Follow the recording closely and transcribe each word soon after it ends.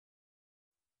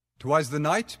'Twas the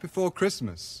night before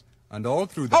Christmas, and all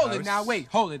through the Hold house... it now, wait,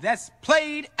 hold it. That's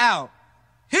played out.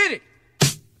 Hit it!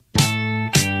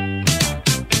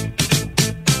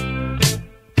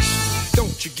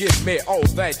 Don't you give me all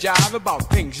that jive about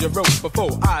things you wrote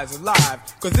before I was alive.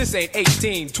 Cause this ain't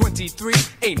 1823,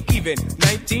 ain't even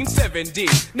 1970.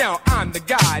 Now I'm the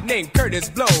guy named Curtis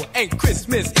Blow, and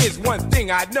Christmas is one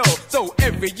thing I know. So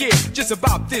every year, just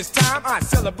about this time, I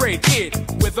celebrate it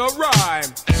with a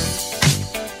rhyme.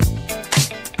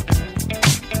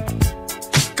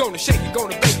 Gonna shake it,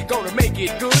 gonna bake it, gonna make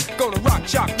it good. Gonna rock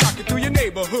it through your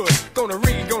neighborhood. Gonna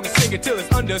read it, gonna sing it till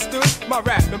it's understood. My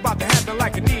rap been about to happen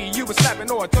like a knee you was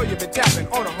slapping, or I told you been tapping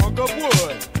on a hunk of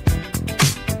wood.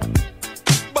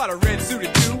 Bought a red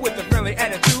suited dude with a friendly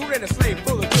attitude and a slave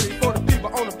full of goodies for the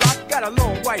people on the block. Got a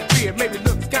long white beard, maybe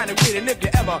looks kinda weird, and if you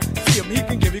ever see him, he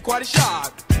can give you quite a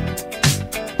shock.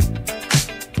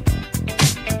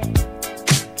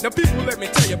 Now people, let me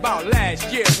tell you about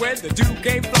last year when the dude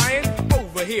came flying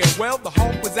over here. Well, the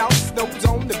hawk was out, snow's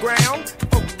on the ground.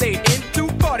 Folks stayed in to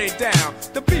party down.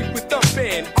 The beat was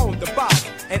thumping on the box,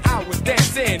 and I was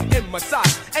dancing in my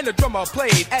socks. And the drummer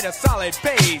played at a solid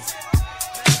pace,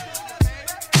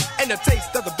 and the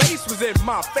taste of the bass was in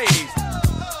my face.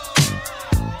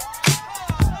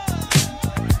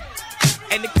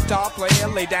 And the guitar player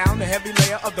laid down the heavy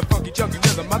layer of the funky chunky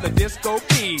rhythm of the disco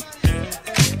beat.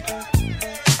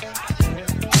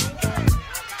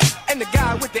 And the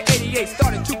guy with the 88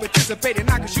 started to participate, and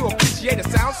I could sure appreciate a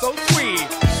sound so sweet.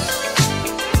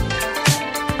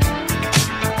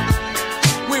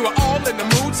 We were all in the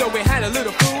mood, so we had a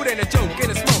little food and a joke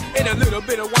and a smoke and a little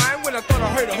bit of wine. When I thought I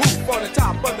heard a hoop on the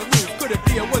top of the roof, could it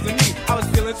be it wasn't me? I was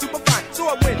feeling super fine, so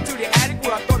I went to the attic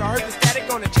where I thought I heard the static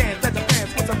on the chance that the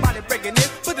fans was somebody breaking in.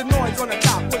 Put the noise on the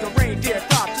top was a reindeer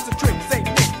crop, just a trick, Saint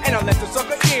Nick, and I let the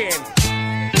sucker in.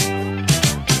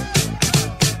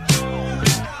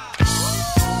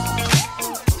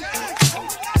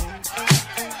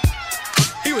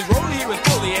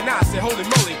 And I said, holy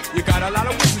moly, you got a lot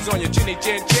of wishes on your chinny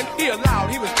chin chin. He allowed,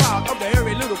 he was proud of the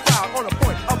hairy little crowd on the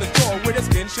point of the door where the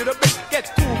skin should have been. Gets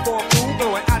cool for a fool,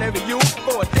 going out every you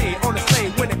for a day on the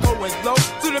sleigh when the cold winds blow.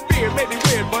 To the beer may be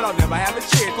weird, but I'll never have a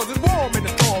cheer, cause it's warm in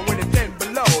the storm when it's 10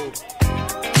 below.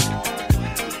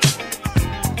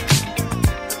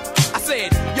 I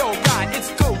said, yo, God, it's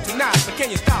cold tonight, but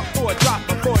can you stop for a drop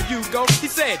before you go? He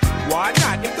said, why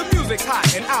not? If the music's hot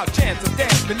and I'll chance to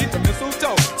dance beneath the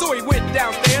mistletoe. So he went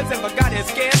downstairs and forgot his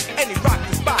scans, and he rocked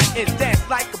the spot and danced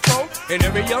like a pro. And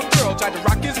every young girl tried to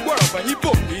rock his world, but he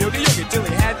booked the yogi till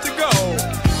he had to go.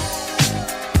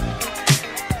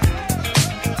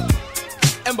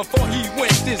 And before he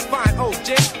went, this fine old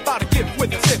gent bought a gift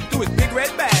with a sip through his big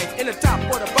red bag. In the top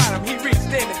or the bottom, he reached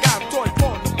in and got him toys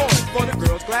for the boys, for the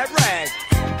girls' glad rags.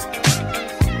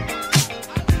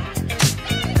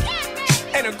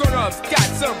 And the grown-ups got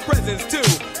some presents too.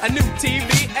 A new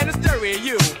TV and a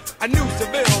stereo. A new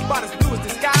Seville, about as blue as the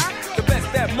sky. The best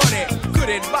that money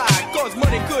couldn't buy, cause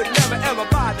money could never ever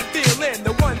buy the feeling.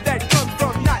 The one that comes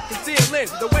from not concealing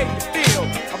the way you feel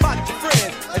about your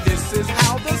friends. And this is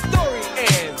how the story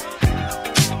ends.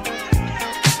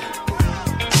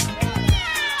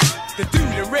 The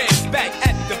dude in red's back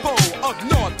at the pole up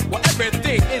north where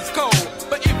everything is cold.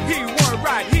 But if he were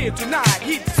right here tonight,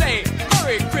 he'd say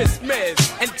Merry Christmas,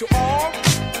 and to all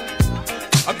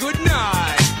a good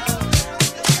night.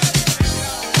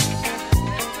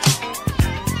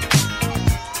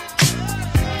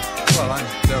 Well, I'm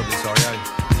terribly sorry.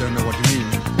 I don't know what you mean.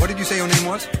 What did you say your name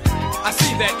was? I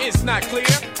see that it's not clear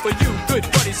for you good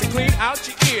buddies to clean out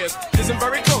your ears. Listen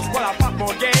very close while I pop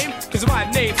more game, cause my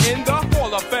name's in the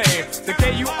Hall of Fame. The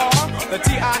K-U-R, the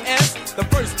T-I-S, the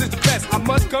first is the best, I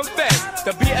must confess.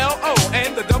 The B-L-O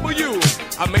and the W,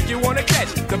 I make you wanna catch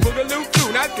the Boogaloo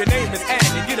Crew. Now if your name is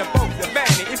Andy, get up off your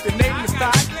vanity. If your name is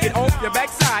Thigh, get off your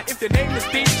backside. If your name is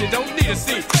Pete, you don't need a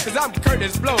seat, cause I'm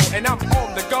Curtis Blow and I'm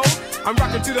on the go. I'm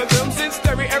rocking to the rhythms in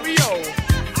stereo.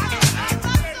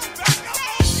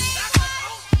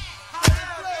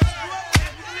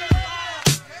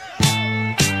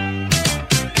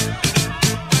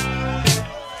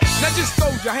 Just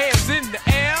throw your hands in the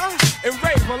air and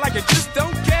rave on like you just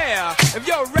don't care. If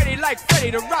you're ready like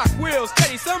Freddie to rock real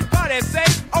steady, somebody say,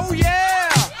 oh yeah.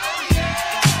 Oh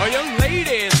yeah. Oh, young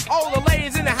ladies, all the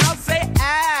ladies in the house say,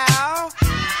 ow.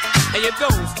 And you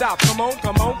don't stop, come on,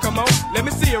 come on, come on, let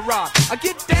me see you rock.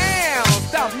 Get down,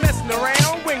 stop messing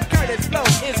around when Curtis Blow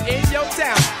is in your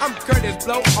town. I'm Curtis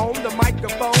Blow on the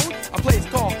microphone. A place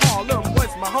called Harlem was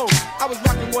my home. I was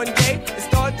rocking one day, it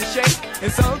started to shake,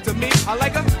 and sung to me, I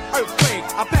like a earthquake.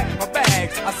 I packed my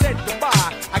bags, I said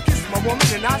goodbye. I kissed my woman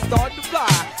and I started to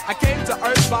fly. I came to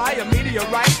Earth by by a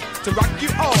meteorite to rock you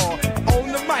all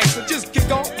on the mic. So just kick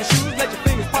off your shoes, let your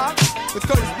fingers pop. With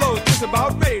Curtis Blow, just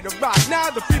about ready to rock. Now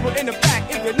the people in the back,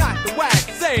 if you're not the whack,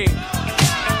 say.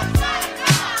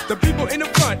 The people in the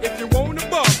front, if you want to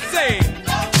bump, say.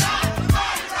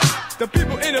 The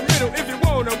people in the middle, if you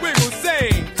want to wiggle, say.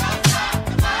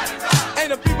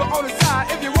 And the people on the side,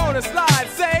 if you want to slide,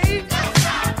 say.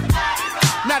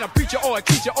 Not a preacher or a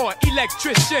teacher or an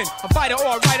electrician, a fighter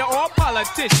or a writer or a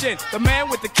politician, the man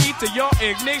with the key to your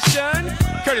ignition.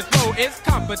 Curtis Blow is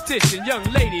competition. Young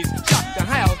ladies, shock the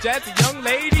house. Jazzy young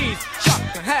ladies, shock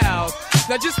the house.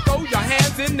 Now just throw your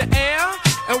hands in the air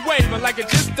and wave them like you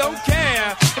just don't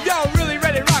care. If y'all really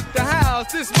ready to rock the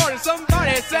house this morning,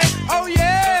 somebody say, oh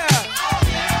yeah.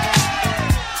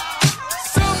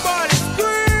 Somebody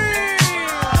scream.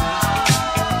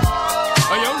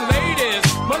 Oh, young ladies,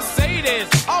 Mercedes,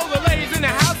 all the ladies in the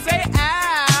house say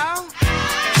ow.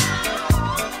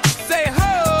 Say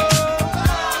ho.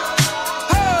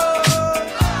 Ho.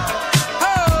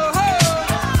 Ho, ho.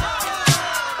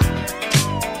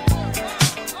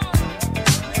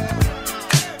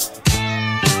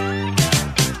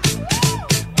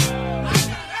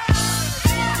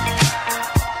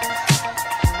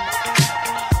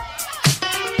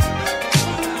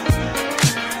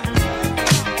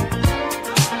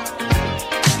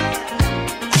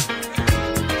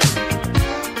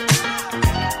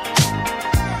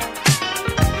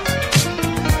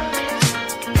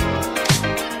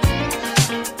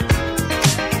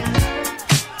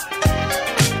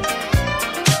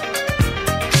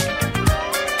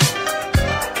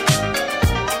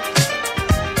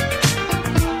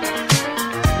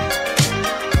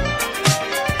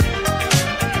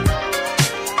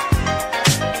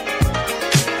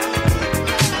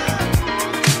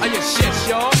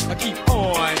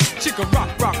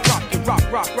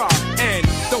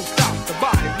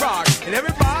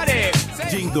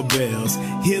 Jingle bells,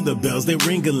 hear the bells, they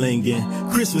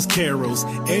ring-a-lingin'. Christmas carols,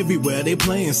 everywhere they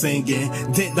playin', singin'.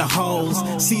 Deck the halls,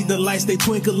 see the lights, they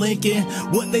twinkle-linkin'.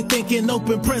 What they thinkin',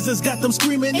 open presents, got them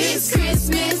screamin'. It's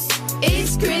Christmas,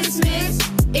 it's Christmas,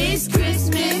 it's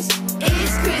Christmas,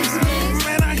 it's Christmas.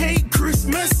 Man, I hate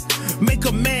Christmas. Make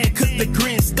 'em mad cause the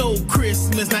Grinch stole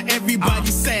Christmas. Now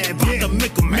everybody's sad about the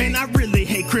make 'em. Man, I really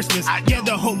hate Christmas. Yeah,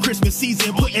 the whole Christmas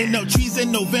season, putting up trees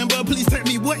in November. Please tell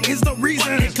me what is the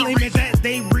reason? Claiming that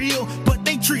they real, but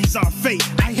they trees are fake.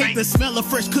 I hate the smell of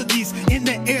fresh cookies in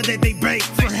the air that they bake.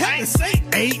 For heaven's sake,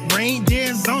 8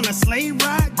 reindeers on a sleigh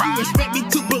ride. You expect me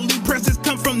to believe presents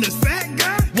come from this fat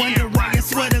guy? Wonder why your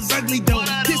sweater's ugly though.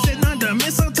 Kissing under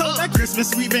mistletoe, that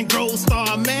Christmas tree been gold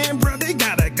star. Man, bro, they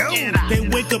gotta go. They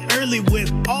wake up early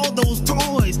with all those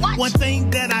toys. One thing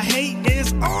that I hate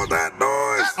is all that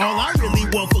noise. All I really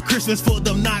want for Christmas for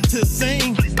them not to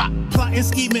sing. Plotting,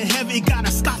 scheming heavy,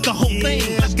 gotta stop the whole thing.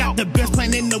 I got the best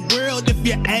plan in the world if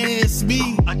you ask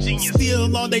me.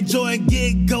 Steal all their joy,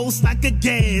 get ghosts like a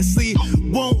gas. See,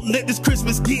 won't let this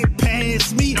Christmas get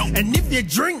past me. And if you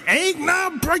drink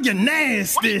eggnog, bro, you're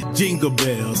nasty. Jingle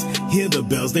bells, hear the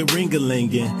bells, they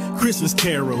ring-a-lingin'. Christmas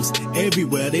carols,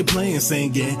 everywhere they playin',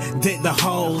 singin'. Deck the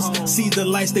halls, see the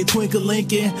lights, they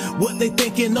twinkle-linkin'. What they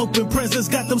thinkin', open presents,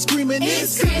 got them screamin'.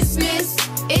 It's Christmas,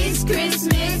 it's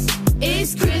Christmas,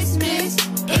 it's Christmas,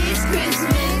 it's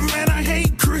Christmas. Man, I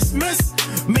hate Christmas.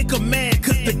 Make 'em mad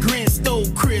cause the Grinch stole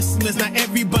Christmas. Now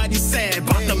everybody's sad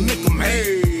about to make 'em mad.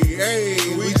 Hey,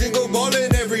 we jingle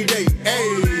ballin' every day.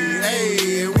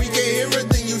 Hey, we can hear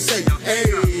everything you say.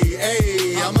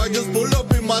 Hey, I might just pull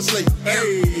up in my sleigh.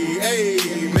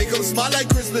 Hey, make 'em smile like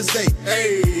Christmas Day.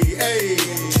 Hey,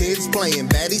 kids playing,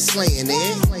 baddies slaying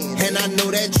it. And I know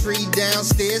that tree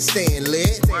downstairs staying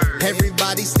lit.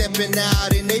 Everybody stepping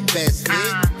out in their best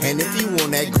fit. And if you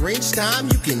want that Grinch time,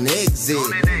 you can exit.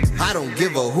 I don't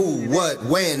give a who, what,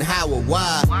 when, how, or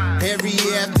why. Every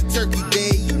year after Turkey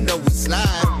Day, you know we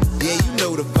slide. Yeah, you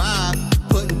know the vibe.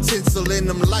 Putting tinsel in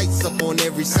them lights up on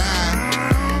every side.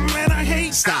 Man, I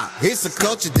hate. Stop. It's a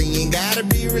culture thing, you ain't gotta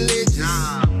be religious.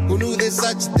 Who knew there's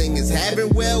such a thing as having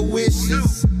well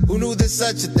wishes? Who knew there's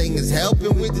such a thing as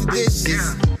helping with the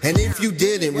dishes? And if you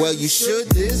didn't, well, you should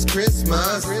this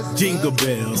Christmas. Jingle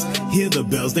bells, hear the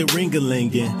bells, they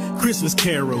ring-a-lingin'. Christmas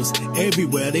carols,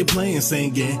 everywhere they playin',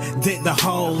 singin'. Deck the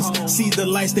halls, see the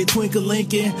lights, they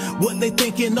twinkle-linkin'. What they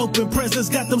thinkin', open presents,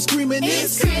 got them screamin'.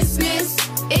 It's Christmas,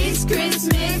 it's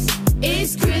Christmas,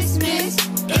 it's Christmas,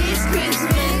 it's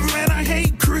Christmas. Man, I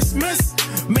hate Christmas.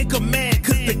 Make 'em mad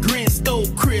cause the Grinch stole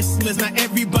Christmas. Now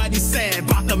everybody's sad,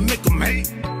 about to make 'em hate.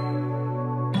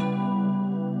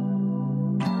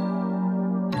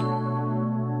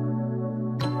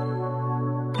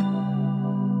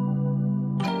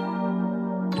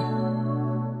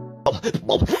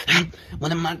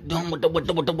 What am I doing with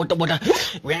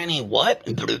the Granny, what?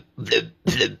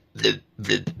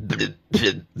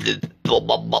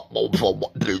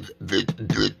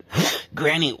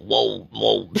 Granny, whoa.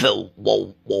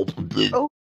 Oh,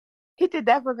 he did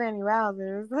that for Granny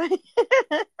Wowzers.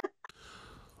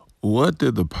 What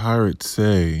did the pirate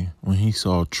say when he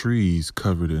saw trees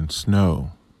covered in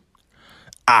snow?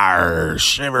 Arr,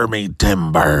 shiver me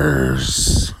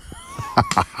timbers.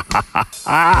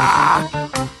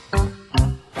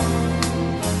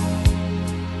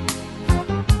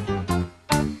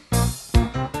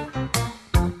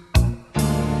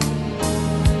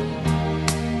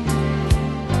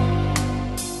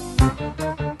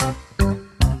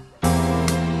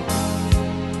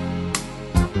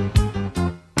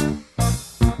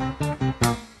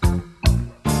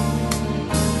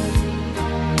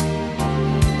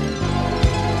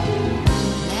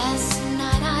 Last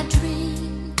night I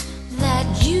dreamed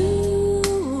that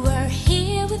you were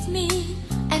here with me,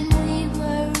 and we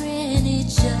were in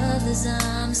each other's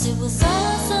arms. It was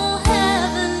all so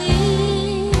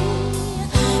heavenly.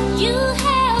 You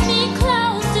held me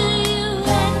close to you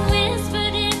and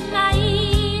whispered in my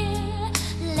ear,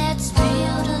 let's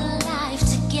build a life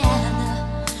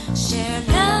together, share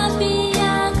love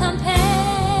beyond compare.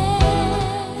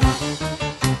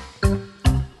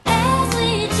 As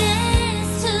we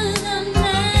dance to the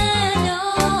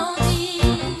melody,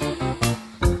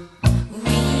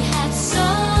 we had so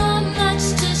much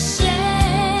to share.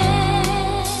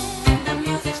 The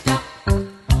music stopped.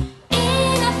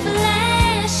 In a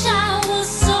flash, I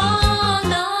was all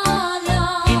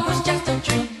alone. It was just a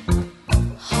dream,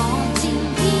 haunting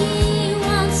me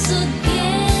once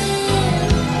again.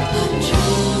 A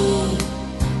dream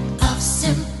of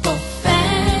simple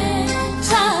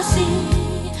fantasy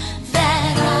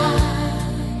that I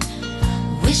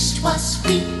wished was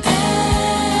reality.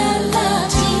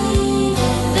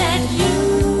 That you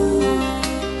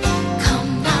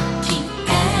come knocking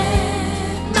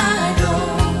at my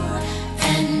door,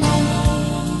 and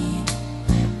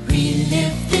we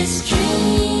relive this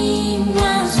dream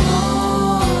once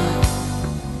more.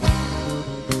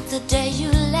 The day you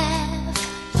left,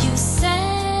 you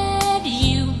said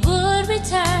you would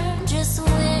return, just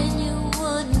when you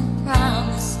wouldn't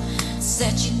promise.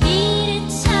 Said you needed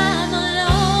time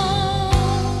alone.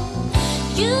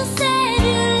 You said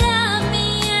you loved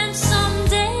me, and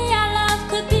someday our love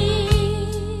could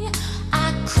be.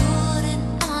 I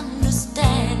couldn't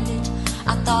understand it.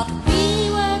 I thought we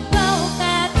were both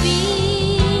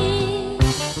happy.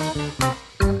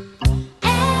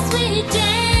 As we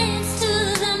dance to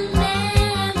the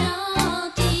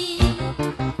melody,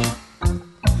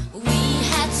 we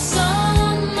had so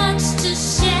much to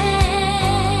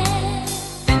share.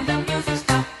 Then the music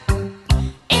stopped.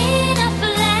 In a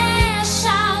flash, I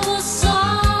was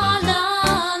all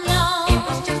alone. It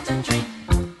was just a dream,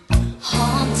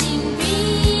 haunting me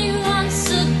once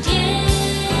again.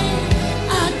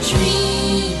 A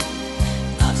dream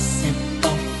of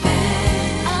simple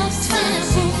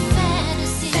fantasy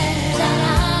that I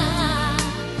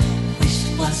wished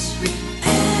was reality.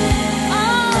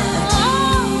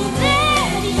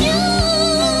 That you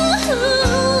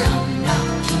come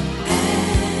knocking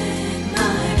at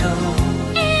my door,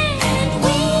 and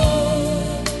we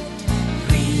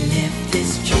relive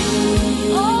this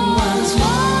dream once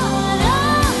more. A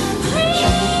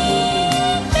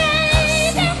dream of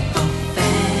simple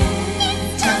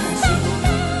fantasy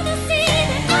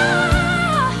that I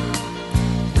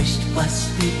wished was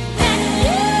reality.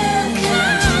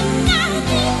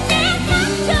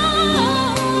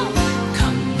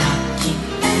 Come knocking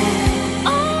at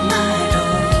my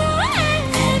door,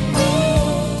 and we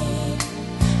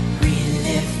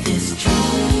relive this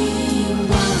dream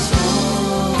once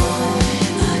more.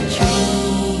 A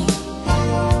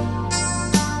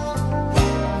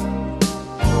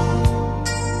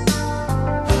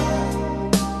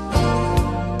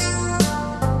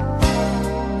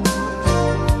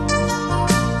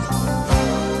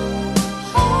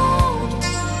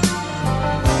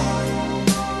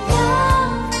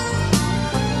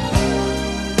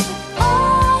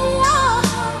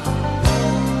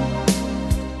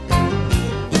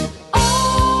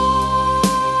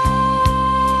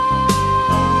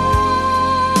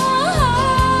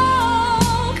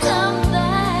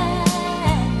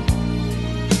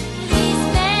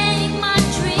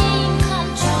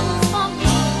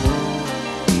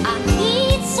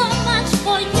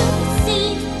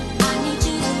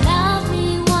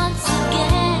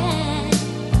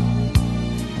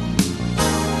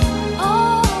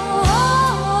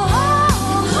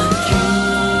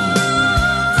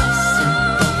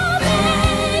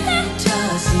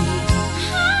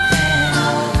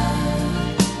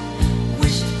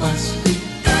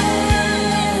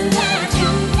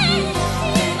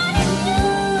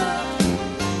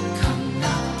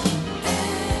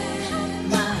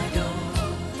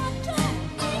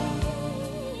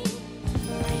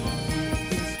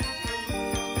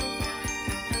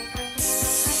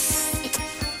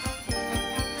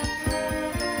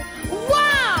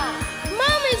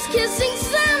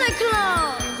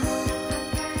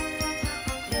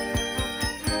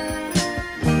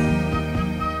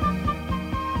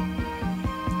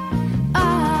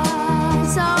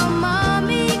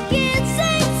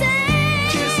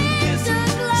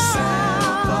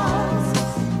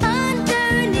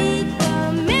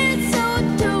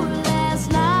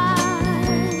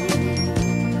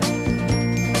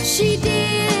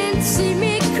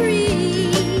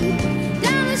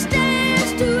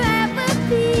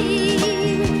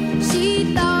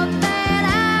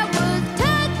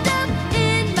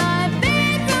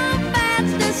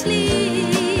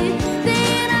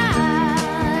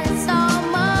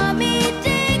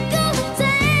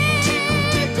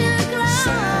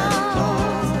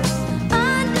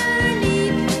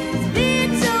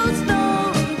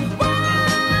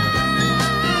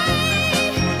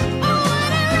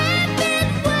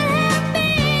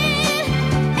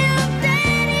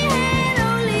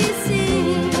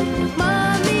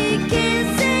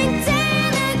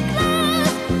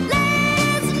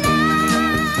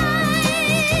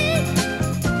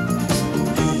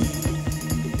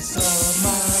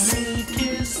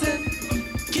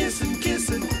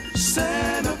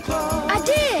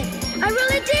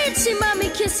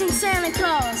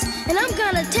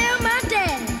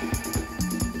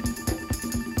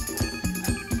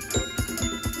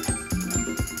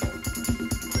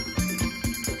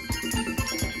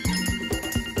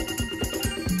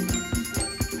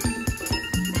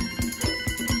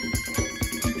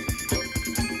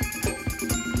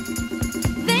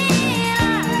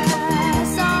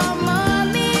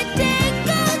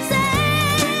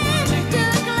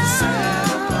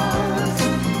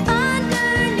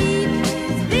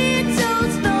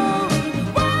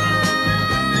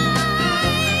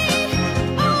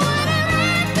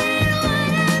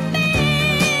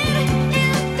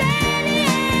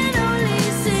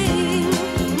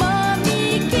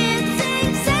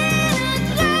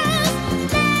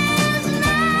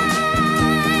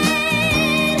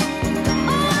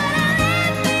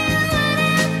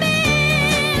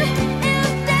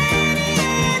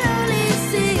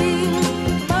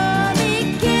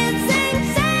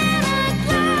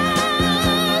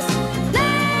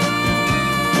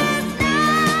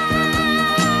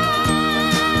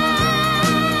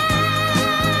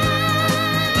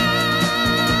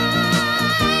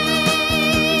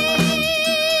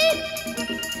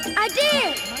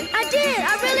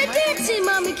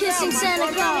in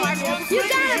Santa Claus. You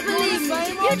gotta believe me.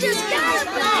 You just gotta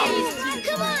believe me.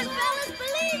 Come on, fellas,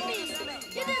 believe me.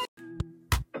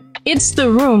 It's the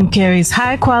Room carries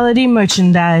high-quality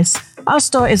merchandise. Our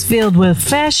store is filled with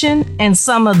fashion and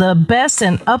some of the best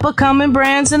and up-and-coming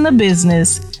brands in the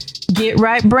business. Get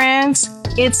Right Brands,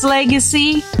 It's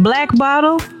Legacy, Black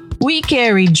Bottle. We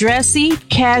carry dressy,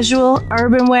 casual,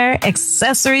 urban wear,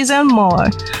 accessories, and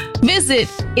more. Visit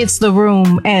It's the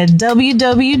Room at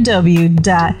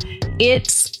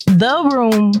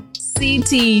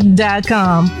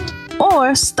www.itstheroomct.com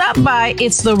or stop by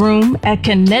It's the Room at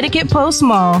Connecticut Post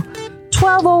Mall,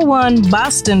 1201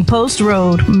 Boston Post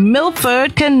Road,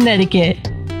 Milford, Connecticut.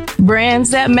 Brands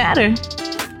that matter.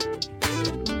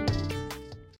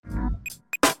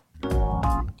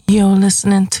 You're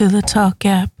listening to the Talk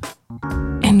app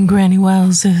and Granny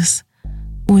Wowzers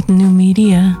with new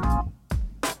media.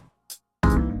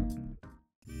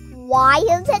 Why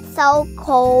is it so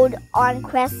cold on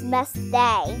Christmas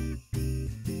Day?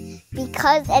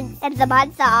 Because it's in the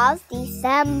month of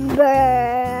December.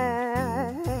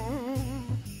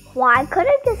 Why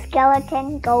couldn't the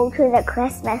skeleton go to the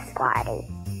Christmas party?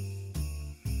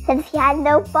 Since he had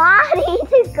no body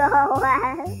to go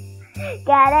with.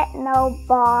 Get it? No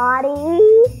body.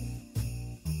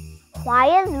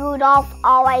 Why is Rudolph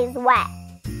always wet?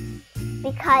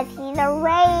 Because he's a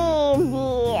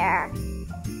reindeer.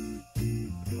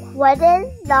 What is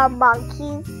the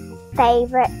monkey's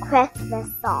favorite Christmas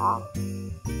song?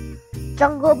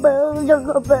 Jungle Bell,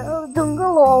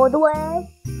 jungle all the way.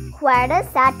 Where does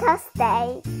Santa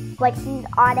stay when he's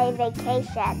on a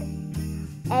vacation?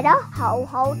 In a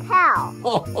hotel.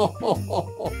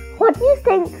 What do you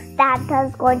think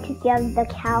Santa's going to give the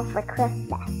cow for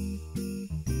Christmas?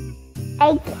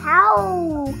 A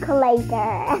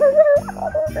calculator.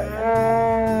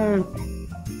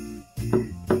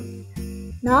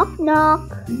 Knock,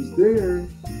 knock. Who's there?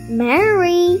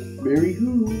 Merry. Merry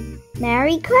who?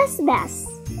 Merry Christmas.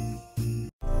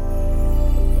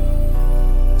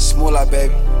 Small out,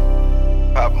 baby.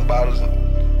 Popping bottles and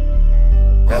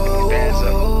wrapping these bands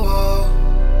up.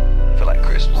 Feel like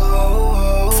Christmas.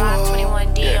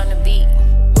 521D on the beat.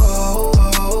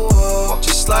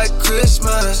 Just like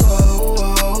Christmas.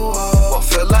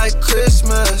 Feel like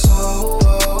Christmas.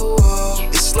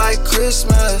 It's like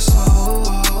Christmas.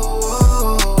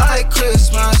 Like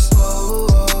Christmas.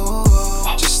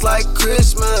 Just like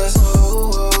Christmas.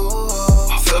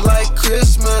 Feel like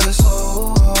Christmas.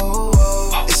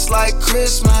 It's like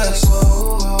Christmas.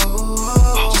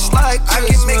 Just like Christmas. I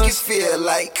can make it feel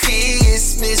like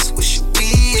Christmas. What's your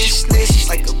wish list?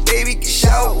 Like a baby can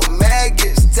shower with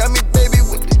maggots. Tell me, baby,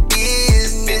 what the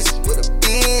business? What a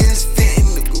Benz fit in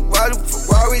the garage with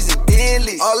Ferraris and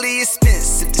Bentleys. All the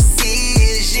expensive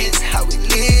decisions, how we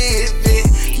live it.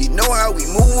 You know how we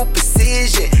move with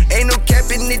precision. Ain't no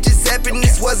capping, it just happened.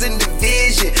 This wasn't the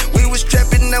vision. We was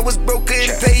trapping, I was broke,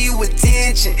 couldn't pay you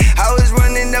attention. I was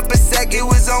running up a sack, it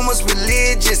was almost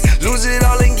religious. Lose it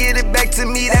all and get it back to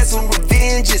me, that's what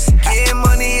revenge is. Getting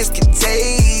money is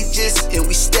contagious, and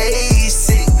we stay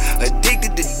sick.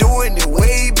 Addicted to doing it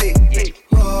way big.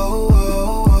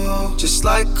 Just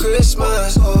like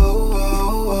Christmas.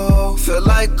 Feel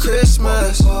like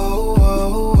Christmas.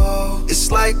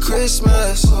 It's like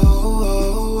Christmas.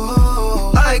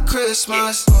 Like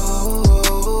Christmas.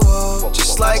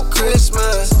 Just like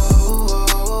Christmas.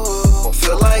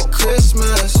 Feel like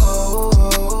Christmas.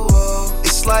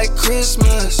 It's like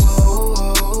Christmas.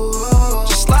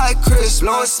 Just like Christmas.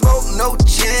 Blowing smoke, no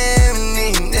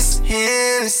chimney. This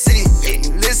Hennessy.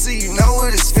 You listen, you know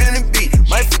what it's finna be.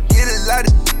 Might forget a lot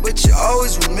of but you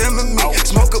always remember me.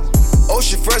 Smoke up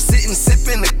ocean first, sitting,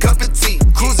 sipping a cup of tea.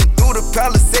 Cruising through the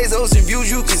Palisades, ocean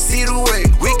views, you can see the way.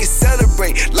 We can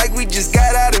celebrate like we just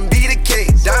got out and beat a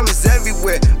cake. Diamonds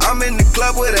everywhere. I'm in the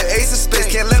club with an ace of spades.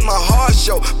 Can't let my heart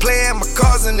show. Playing my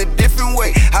cards in a different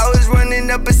way. I was running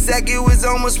up a sack, it was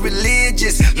almost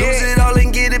religious. Lose it all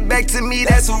and get it back to me,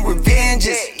 that's what revenge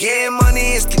is. Getting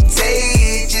money is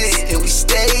contagious, and we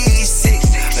stay sick.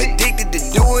 Addicted to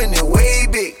doing it way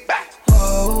big.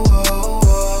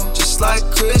 Just like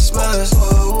Christmas.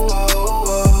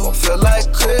 Feel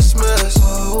like Christmas.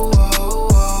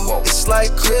 It's like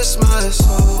Christmas.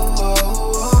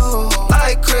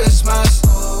 Like Christmas.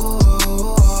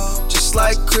 Just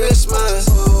like Christmas.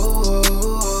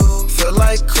 Feel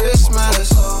like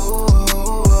Christmas.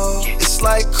 It's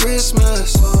like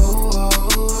Christmas.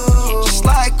 Just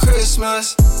like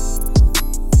Christmas.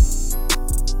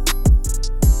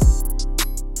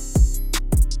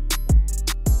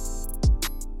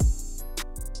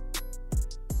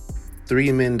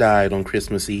 Three men died on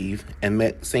Christmas Eve and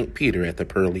met St. Peter at the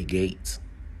pearly gates.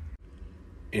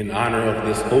 In honor of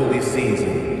this holy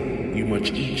season, you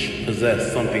must each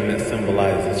possess something that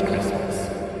symbolizes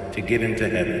Christmas to get into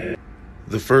heaven.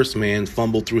 The first man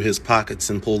fumbled through his pockets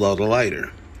and pulled out a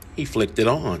lighter. He flicked it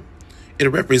on.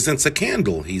 It represents a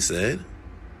candle, he said.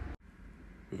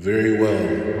 Very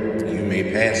well, you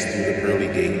may pass through the pearly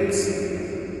gates.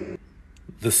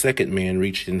 The second man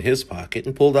reached in his pocket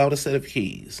and pulled out a set of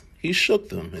keys. He shook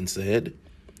them and said,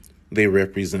 they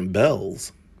represent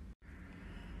bells.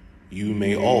 You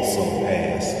may also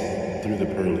pass through the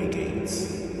pearly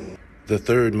gates. The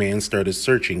third man started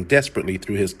searching desperately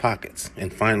through his pockets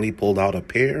and finally pulled out a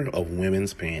pair of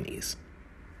women's panties.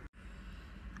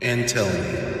 And tell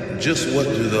me, just what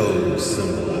do those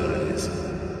symbolize?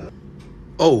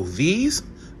 Oh, these?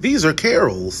 These are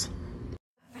carols.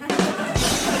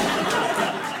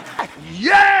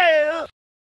 Yeah!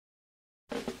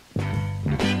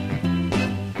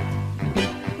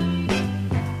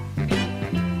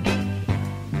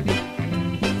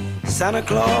 Santa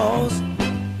Claus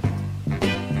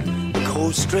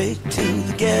goes straight to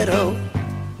the ghetto.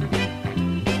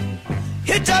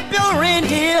 Hitch up your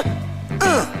reindeer,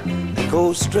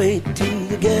 go straight to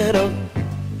the ghetto.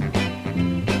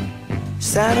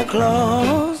 Santa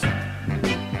Claus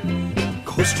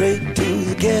go straight to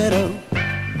the ghetto.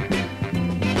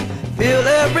 Fill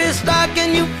every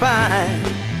stocking you find.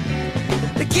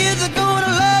 The kids are gonna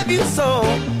love you so.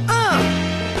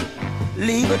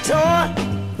 Leave a toy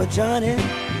for Johnny,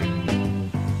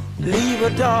 leave a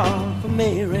doll for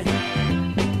Mary,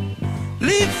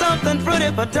 leave something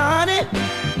pretty for Donnie,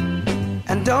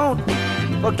 and don't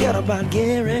forget about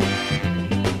Gary.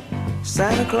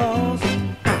 Santa Claus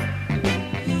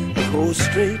goes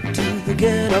straight to the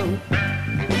ghetto.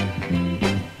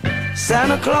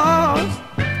 Santa Claus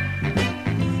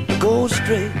goes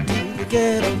straight to the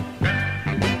ghetto.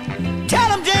 Tell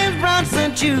him James Brown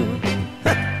sent you.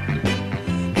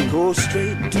 Go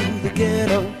straight to the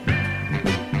ghetto.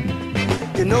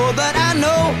 You know that I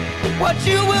know what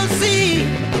you will see,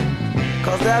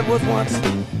 'cause that was once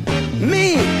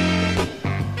me.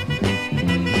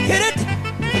 Hit it,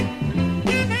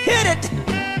 hit it.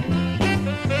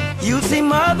 You see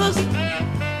mothers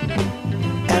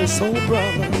and soul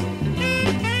brothers.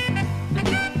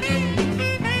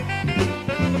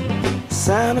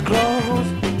 Santa Claus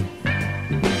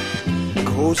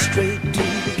goes straight to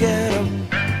the ghetto.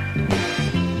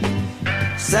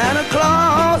 Santa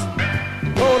Claus,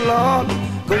 oh Lord,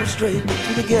 go straight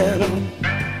to the ghetto.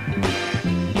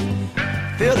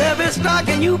 Fill every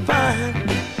stocking you find.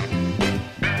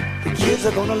 The kids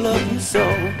are gonna love you so.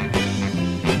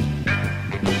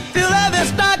 Fill every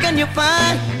stocking you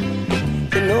find.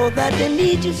 You know that they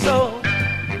need you so.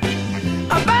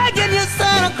 I'm begging you,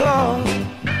 Santa Claus,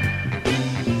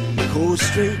 go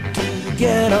straight to the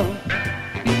ghetto.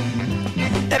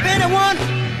 If anyone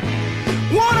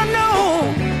wanna know,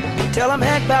 tell him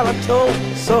Hank Ballard told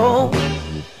so.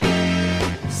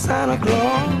 Santa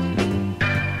Claus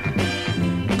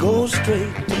goes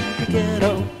straight to the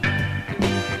ghetto.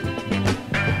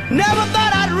 Never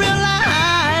thought I'd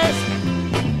realize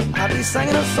I'd be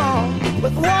singing a song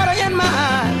with water in my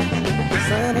eyes.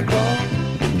 Santa Claus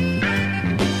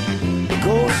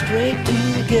goes straight to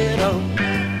the ghetto.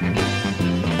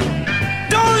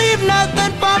 Don't leave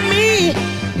nothing for me.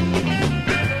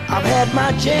 I've had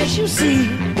my chance, you see.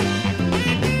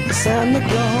 Santa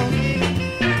Claus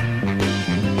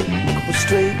goes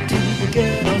straight to the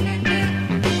ghetto.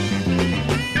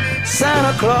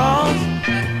 Santa Claus,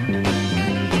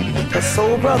 the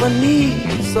soul brother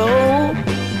needs so.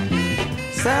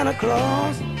 Santa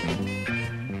Claus.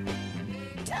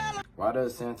 Why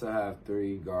does Santa have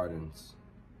 3 gardens?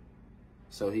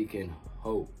 So he can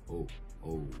hope.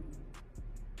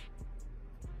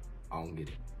 I don't get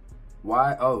it.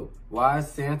 Why is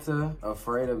Santa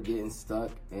afraid of getting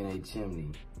stuck in a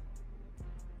chimney?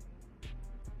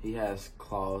 He has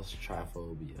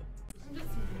claustrophobia.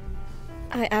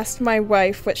 I asked my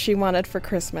wife what she wanted for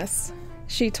Christmas.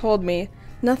 She told me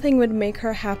nothing would make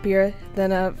her happier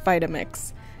than a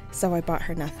Vitamix, so I bought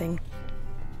her nothing.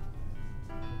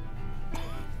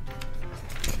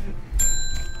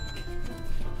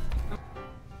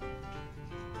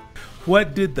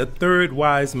 What did the third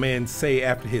wise man say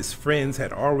after his friends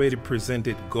had already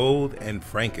presented gold and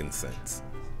frankincense?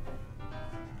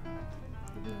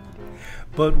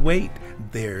 But wait,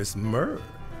 there's myrrh.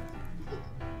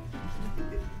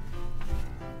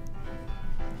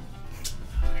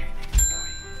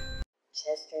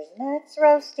 Chester's nuts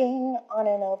roasting on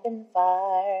an open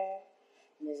fire.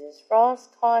 Mrs. Frost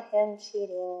caught him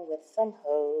cheating with some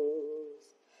hose.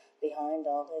 Behind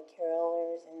all the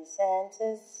carolers in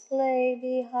Santa's sleigh,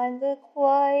 behind the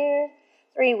choir,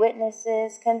 3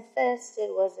 witnesses confessed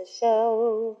it was a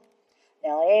show.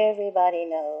 Now everybody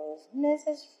knows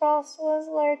Mrs. Frost was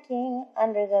lurking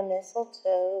under the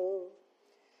mistletoe,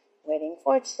 waiting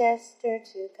for Chester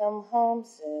to come home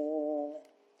soon.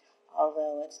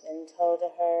 Although it's been told to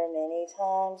her many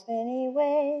times, many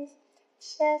ways,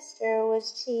 Chester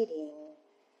was cheating,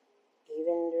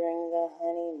 even during the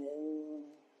honeymoon.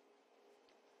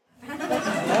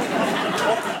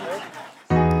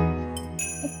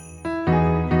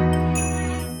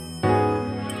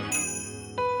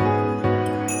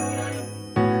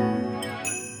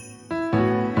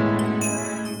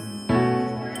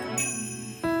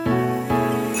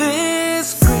 This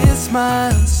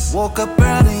Christmas, woke up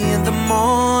early in the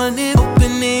morning,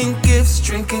 opening gifts,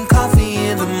 drinking coffee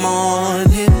in the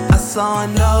morning. I saw a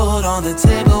note on the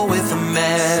table with a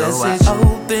message. So I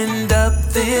opened up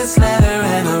this letter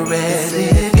and I read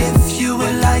it. If you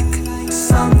would like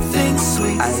something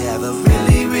sweet, I have a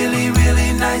really, really,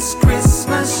 really nice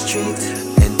Christmas treat.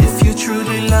 And if you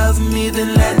truly love me,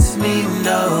 then let me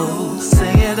know.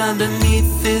 Say it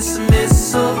underneath this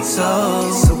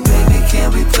mistletoe. So baby,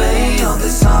 can we play on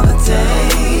this holiday?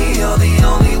 You're the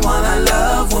only one I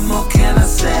love, what more can I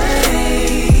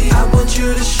say? I want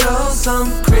you to show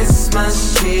some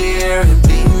Christmas cheer and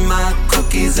be my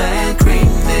cookies and cream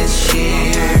this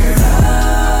year.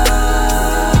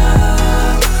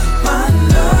 My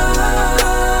love,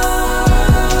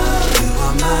 you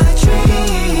are my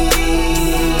dream.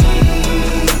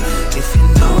 If you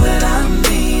know what I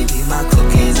mean, be my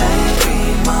cookies and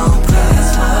cream on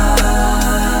Christmas.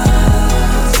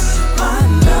 My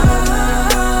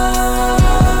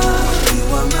love, you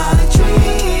are my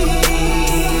dream.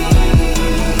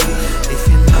 If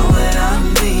you know what I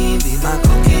mean, be my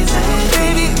cookies and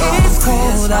cream. Baby, it's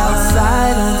cold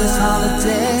outside on this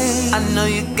holiday. I know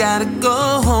you gotta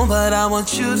go home, but I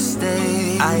want you to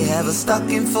stay. I have a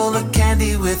stocking full of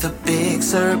candy with a big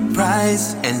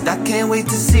surprise, and I can't wait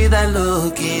to see that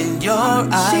look in your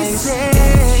eyes. She said,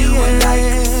 if you would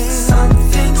like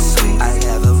something sweet, I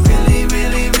have a really,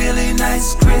 really, really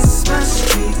nice Christmas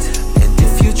treat. And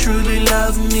if you truly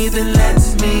love me, then let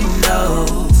me know.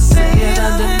 Say it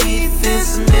underneath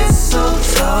this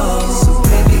mistletoe. So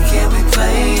baby, can we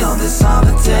play on this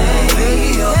holiday?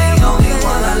 You're the only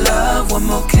one I love, what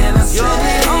more can I say? You're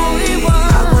the only one.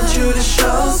 I want you to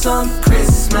show some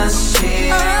Christmas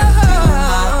cheer.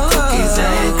 My cookies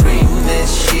and cream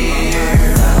this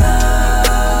year.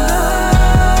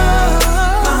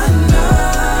 My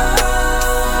love,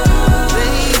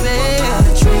 baby, my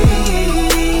dream.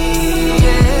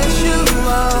 Yes, you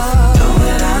are. Know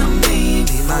what I mean,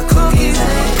 be my cookies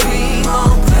and cream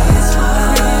on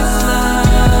Christmas.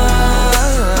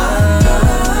 My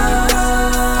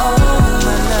love, oh my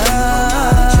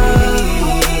love,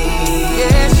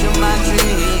 yes, you're my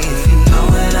dream. If you know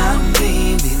what I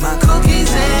mean, be my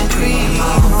cookies and cream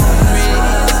on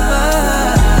Christmas.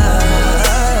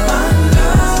 My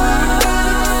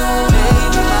love, baby,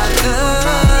 my love,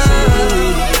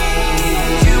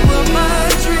 you were my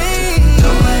dream.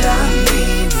 Know what I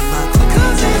mean, be my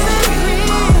cookies and cream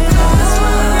on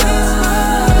Christmas.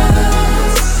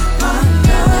 My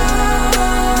love,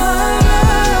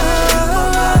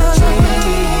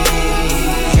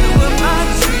 you were my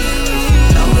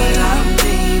dream. Know what I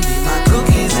mean, be my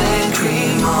cookies and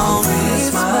cream on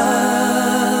Christmas.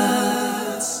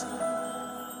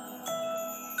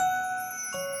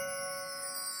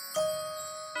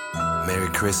 Merry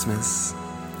Christmas,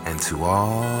 and to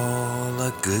all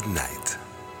a good night.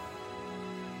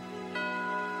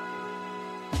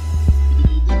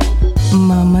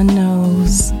 Mama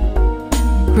Knows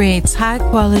creates high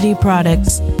quality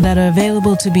products that are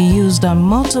available to be used on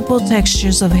multiple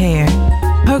textures of hair.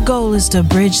 Her goal is to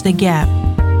bridge the gap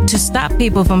to stop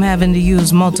people from having to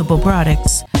use multiple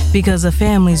products because of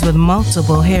families with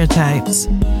multiple hair types.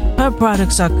 Her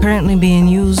products are currently being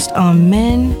used on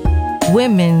men,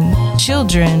 women,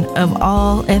 children of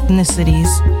all ethnicities.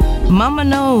 Mama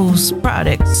Knows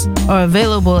products are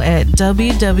available at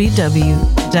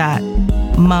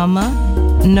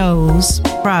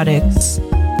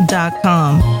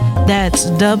www.mamaknowsproducts.com. That's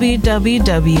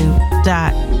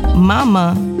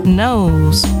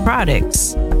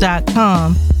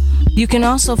www.mamaknowsproducts.com. You can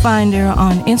also find her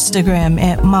on Instagram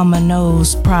at Mama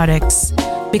Knows Products,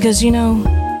 because you know,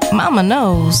 Mama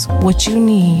knows what you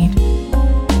need.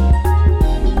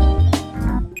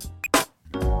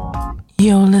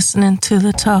 You're listening to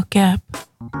the Talk App,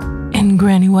 and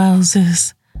Granny Wells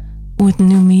is with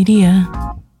new media.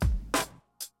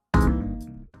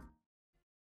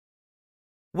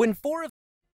 When 4 of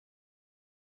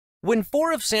When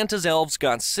 4 of Santa's elves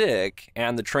got sick,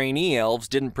 and the trainee elves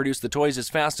didn't produce the toys as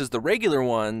fast as the regular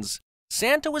ones,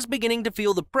 Santa was beginning to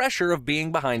feel the pressure of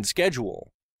being behind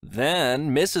schedule.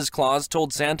 Then, Mrs. Claus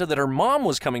told Santa that her mom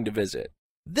was coming to visit.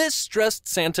 This stressed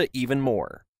Santa even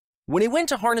more. When he went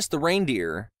to harness the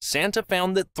reindeer, Santa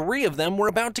found that 3 of them were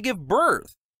about to give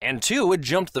birth, and 2 had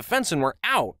jumped the fence and were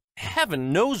out,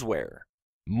 heaven knows where.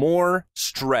 More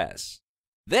stress.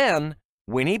 Then,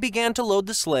 when he began to load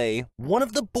the sleigh, one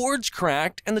of the boards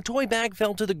cracked and the toy bag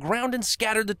fell to the ground and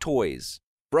scattered the toys.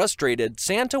 Frustrated,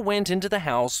 Santa went into the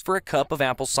house for a cup of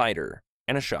apple cider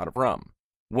and a shot of rum.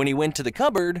 When he went to the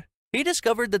cupboard, he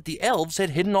discovered that the elves had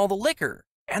hidden all the liquor,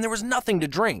 and there was nothing to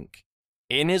drink.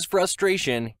 In his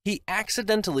frustration, he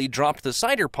accidentally dropped the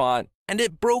cider pot, and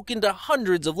it broke into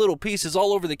hundreds of little pieces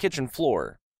all over the kitchen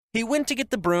floor. He went to get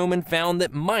the broom and found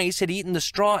that mice had eaten the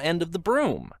straw end of the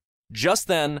broom. Just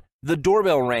then, the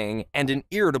doorbell rang, and an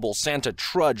irritable Santa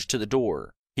trudged to the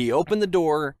door. He opened the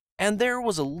door, and there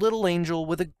was a little angel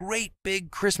with a great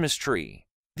big Christmas tree.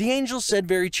 The angel said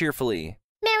very cheerfully,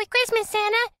 "Merry Christmas,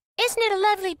 Santa! Isn't it a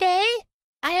lovely day?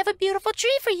 I have a beautiful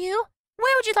tree for you.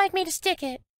 Where would you like me to stick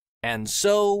it?" And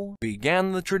so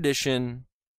began the tradition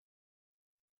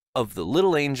of the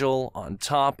little angel on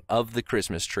top of the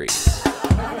Christmas tree.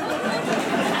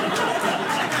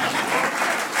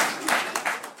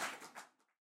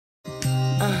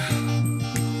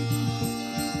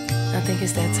 I think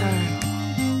it's that time.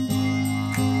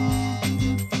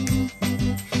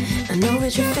 I know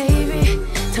it's your favorite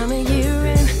time of year,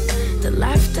 and the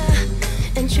laughter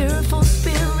and cheerful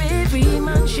spirit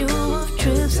reminds you of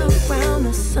trips around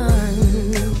the sun.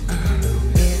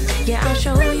 Yeah, I'll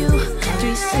show you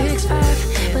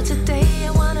 365, but today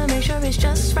I wanna make sure it's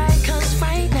just right, 'cause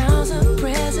right now's a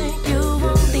present you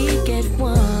only get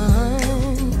once.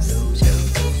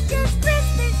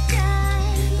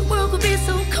 The world could be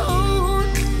so cold,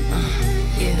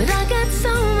 but I got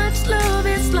so much love,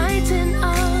 it's lighting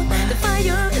up the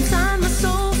fire inside my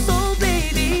soul. So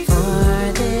baby,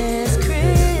 for this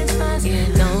Christmas,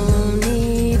 don't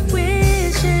need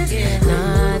wishes,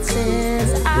 not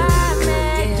since I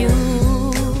met you.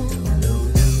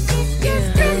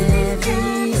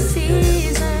 Every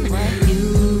season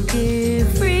you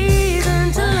give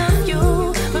reason to love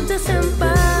you, from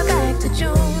December back to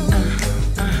June.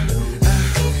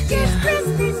 It's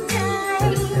Christmas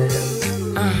time.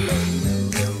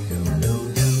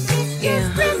 It's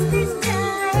Christmas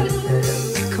time.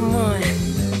 Come on,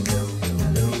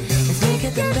 let's make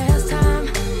it the best time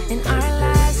in our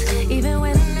lives, even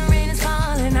when the rain is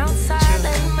falling outside.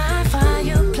 Let my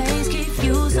fireplace keep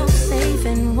you so safe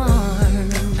and warm.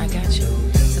 I got you.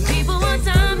 Some people want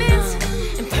diamonds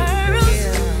and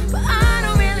pearls, but I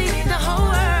don't really need the whole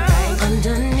world.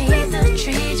 Underneath the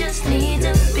tree, just need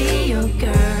to be your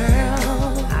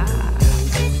girl.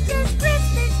 It's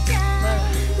Christmas time.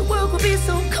 The world could be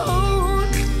so cold,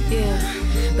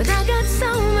 but I got so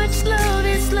much love,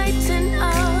 it's lighting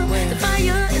up the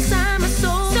fire inside my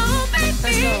soul. So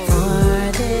baby,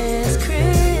 for this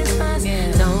Christmas,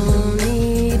 don't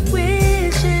need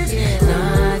wishes,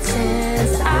 not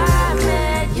since I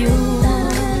met you.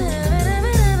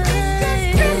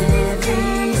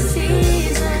 Every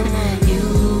season you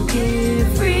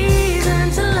give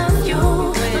reason to love you,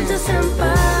 from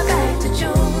December back to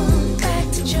June, back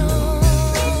to June.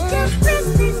 It's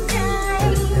Christmas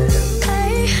time.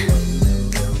 Hey,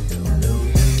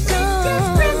 no. It's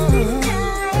Christmas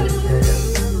time.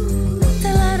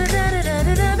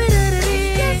 Da-la-da-da-da-da-da-da-da-da-da.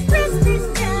 It's Christmas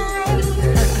time.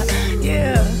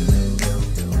 Yeah.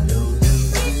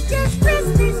 It's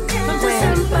Christmas time. From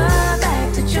December back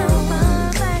to June,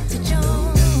 back to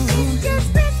June. It's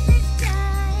Christmas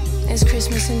time. It's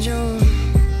Christmas in June.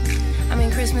 I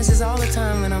mean, Christmas is all the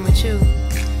time when I'm with you.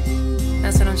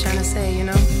 That's what I'm trying to say, you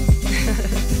know?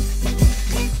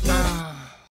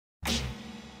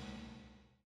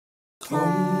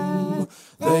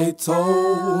 They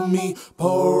told me,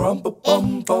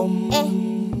 pa-rum-pa-bum-bum.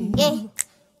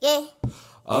 Yeah.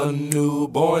 A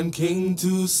newborn king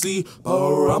to see,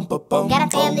 pa-rum-pa-bum-bum.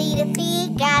 Got a family to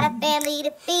feed, got a family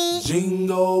to feed.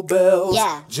 Jingle bells,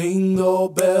 Yeah. jingle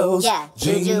bells, Yeah,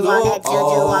 juju jingle on that, juju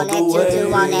all on that, the way.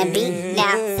 juju on that beat.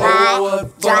 Now Oh, fly,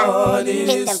 what drop, fun it hit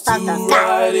is them to from the sky.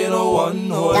 ride in a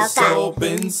one-horse Don't stop.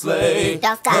 open sleigh.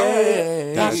 Don't stop.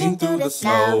 Hey, dashing through the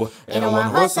snow in a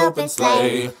one-horse open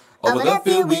sleigh. Over the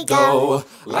field we go,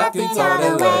 laughing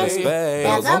all the way.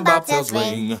 Bells on bobtails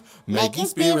ring, making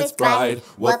spirits bright.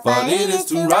 What fun it is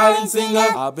to ride and sing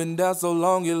up. I've been down so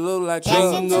long, you look like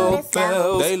jingle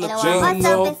bells. They look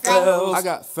jingle bells. I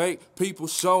got fake people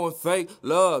showing fake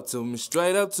love to me,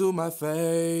 straight up to my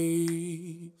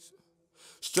face.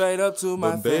 straight up to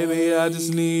my baby. I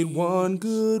just need one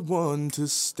good one to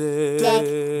stay. Deck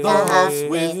the house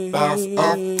with bells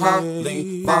of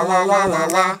holly. La la la la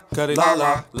la. Cut it, la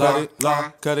la cut it,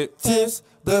 cut it. 'Tis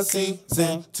the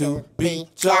season to be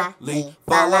jolly.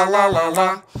 La la la la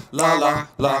la. La la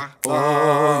la.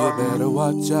 Oh, you better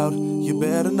watch out. You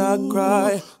better not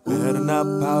cry. Better not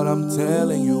pout. I'm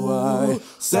telling you why.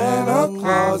 Santa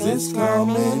Claus is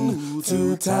coming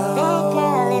to town. That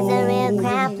girl is a real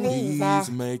crowd pleaser.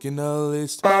 He's making a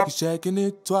list. He's checking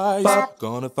it twice.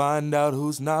 Gonna find out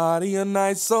who's naughty or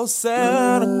nice. So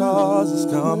Santa Claus is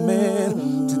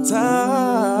coming to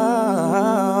town.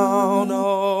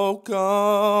 Oh,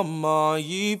 come on,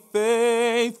 ye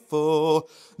faithful,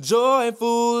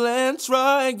 joyful and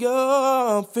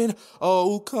triumphant.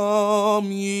 Oh,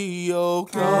 come ye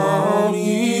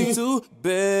to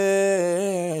Bethlehem.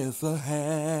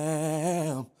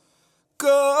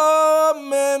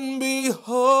 Come and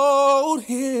behold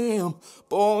him,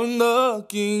 born the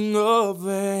King of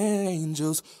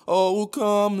angels. Oh,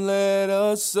 come, let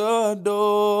us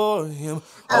adore him.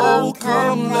 Oh,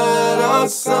 come, let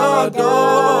us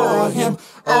adore him.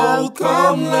 Oh,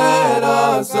 come, let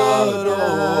us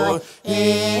adore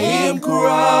him,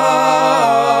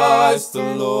 Christ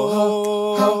the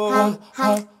Lord.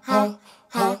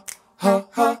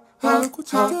 Look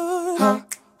what you done.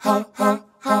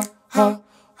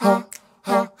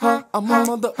 I'm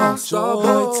on the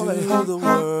joy to the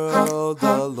world.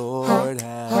 The Lord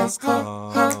has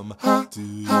come to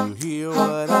hear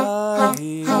what I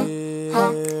hear.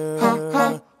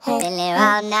 Been here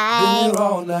all night. Been here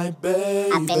all night,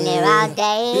 baby. I've been here all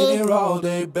day. Been here all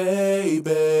day,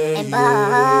 baby. And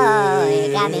boy,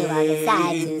 you got me running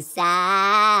side to side.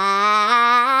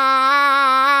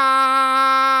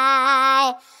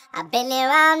 I've been here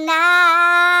all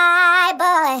night,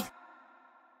 boy.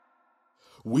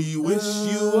 We wish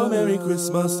you a Merry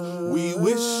Christmas. We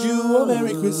wish you a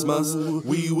Merry Christmas.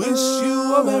 We wish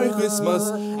you a Merry Christmas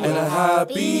and a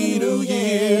Happy New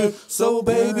Year. So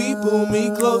baby, pull me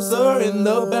closer in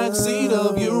the backseat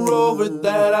of your Rover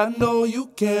that I know you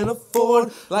can't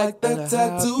afford, like that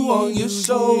tattoo on your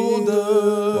shoulder.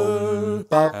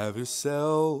 Have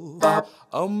yourself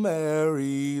a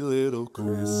merry little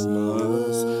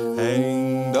Christmas.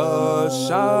 Hang the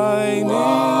shining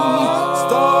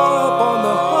star up on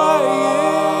the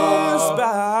highest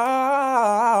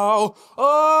bough.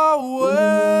 Oh,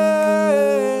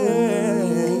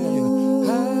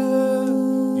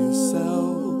 have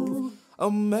yourself a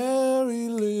merry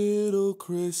little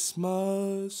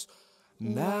Christmas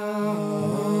now.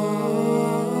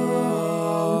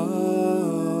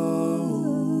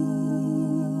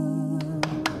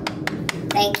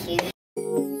 Thank you.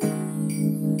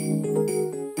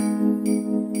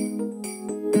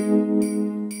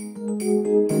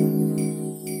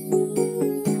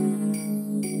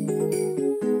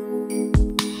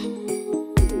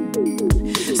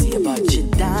 See, I bought you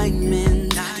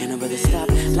diamonds, and I'd rather stop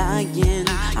lying.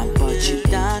 I bought you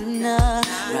Donna,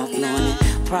 Ralph Lauren,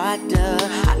 Prada.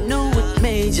 I know what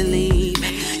made you leave.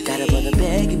 Got a brother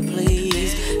begging,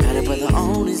 please. Got a brother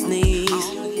on his knees.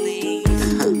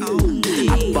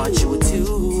 I bought you a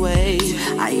two-way.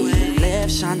 I even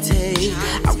left Shantae.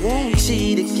 I won't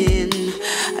cheat again.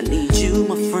 I need you,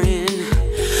 my friend.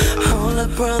 All a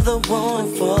brother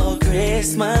want for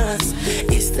Christmas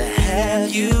is to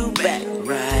have you back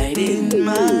right in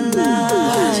my life.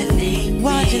 Why you need?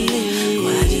 Why you need?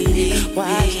 Why you need?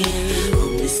 Why you need? On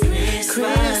this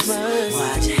Christmas,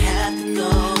 why'd you have to go?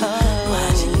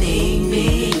 Why'd you need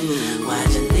me?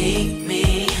 Why'd you need me?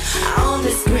 On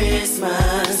this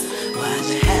Christmas, why'd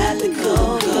you have to go?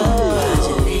 Why'd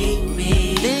you need me?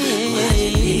 Why'd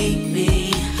you need me?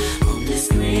 On this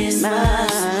Christmas.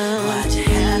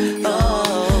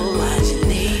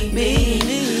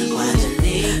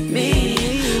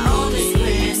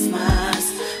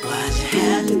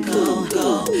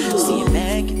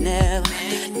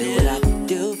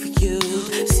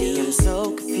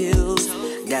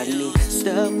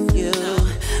 Stuck with you.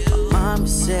 My mama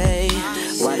say,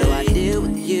 why do I deal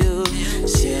with you?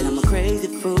 Shit, I'm a crazy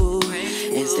fool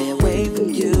and stay away from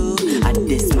you. I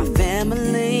diss my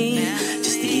family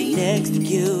just to get next to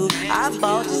you. I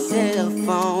bought your cell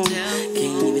phone,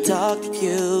 can't even talk to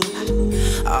you.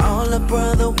 All a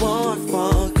brother want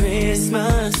for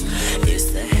Christmas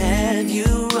is to have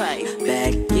you right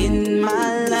back in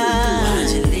my life.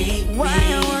 Why'd you leave me? Why'd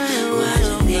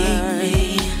you leave me?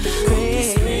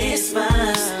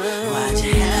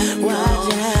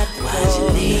 Why'd you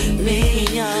leave me?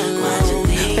 Why'd you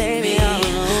leave me?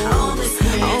 On this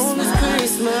Christmas,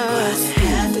 why'd you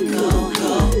have to go?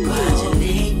 Why'd you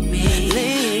leave me?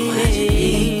 Why'd you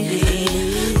leave me?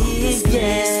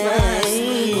 Yeah.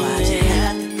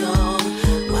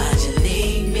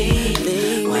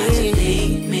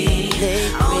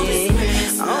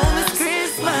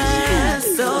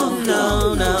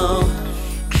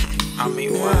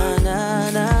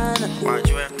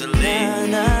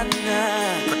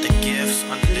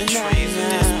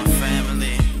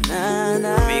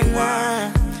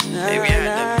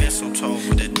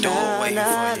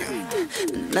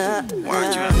 nah.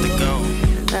 Why'd you have to go?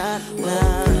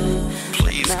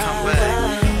 Please come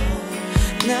back.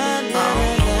 I don't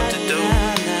know what to do.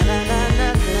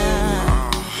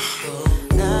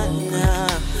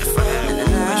 If I had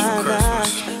one wish for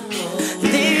Christmas,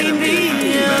 Leave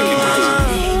me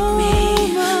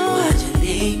alone. Why'd you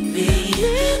leave me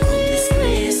on this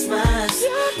Christmas?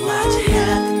 Why'd you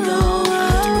have to go?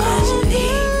 Why'd you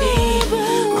leave me?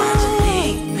 Why'd you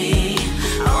leave me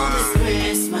on this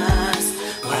Christmas?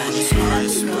 Why'd you have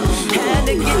to go? Had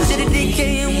to get to the DK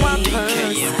in one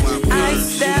purse.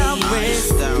 Iced out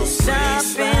wrist,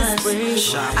 shopping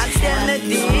spree. I tell her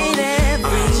did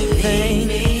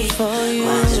everything for you.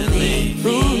 Why'd you leave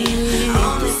me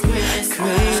on this Christmas?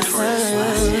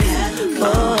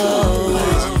 Oh,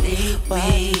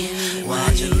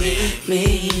 why'd you leave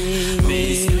me on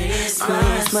this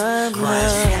Christmas?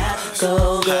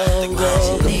 Go, go, go. Why'd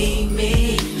you leave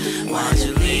me? Why'd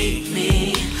you leave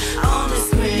me on this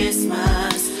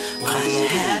Christmas? Why'd you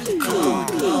have to go?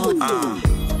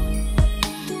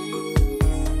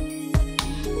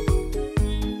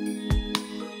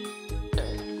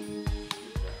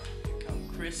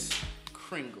 Kris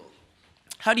Kringle.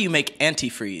 How do you make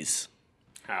antifreeze?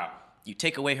 How? You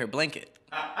take away her blanket.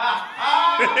 I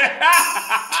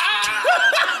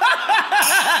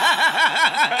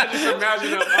just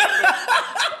imagine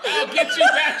I'll get you,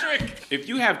 Patrick. If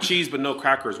you have cheese but no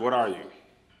crackers, what are you?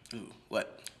 Ooh,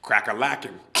 what?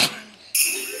 Crack-a-lackin'.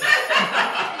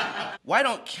 Why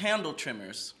don't candle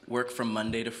trimmers work from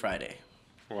Monday to Friday?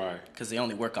 Why? Because they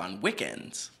only work on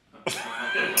weekends.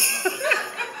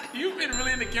 You've been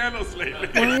really into candles lately.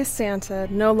 Why is Santa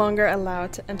no longer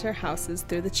allowed to enter houses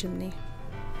through the chimney?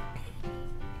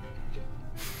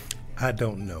 I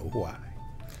don't know why.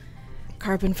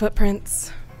 Carbon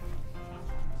footprints.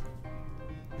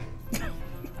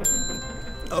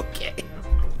 Okay.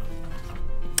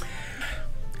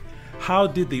 How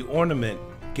did the ornament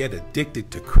get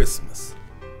addicted to Christmas?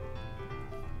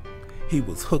 He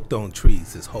was hooked on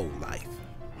trees his whole life.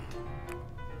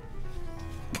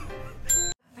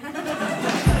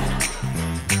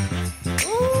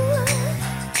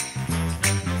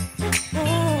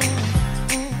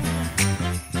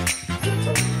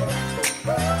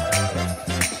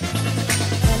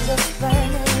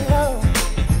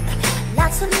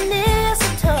 Lots of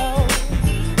mistletoe,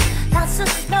 lots of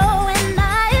snow and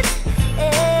ice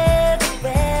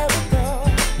everywhere we go.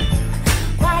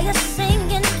 Choir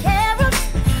singing carols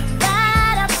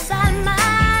right outside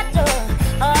my door.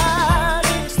 All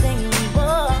these things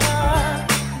more.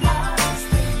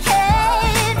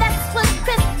 Hey, that's what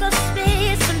Christmas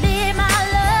means to me, my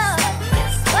love.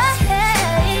 Oh,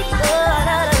 hey,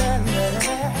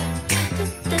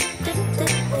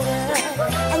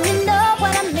 and you know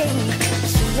what I mean.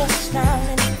 Your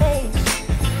smiling face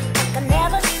like I've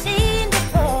never seen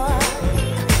before.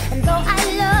 And though I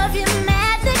love you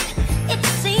madly, it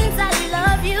seems I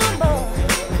love you more.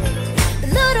 The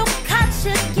little cuts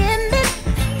you give me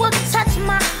will touch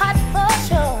my heart for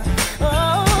sure.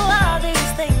 Oh, all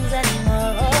these things and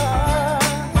more.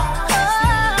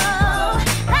 Oh,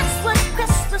 that's what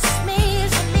Christmas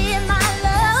means to me and my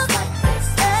love.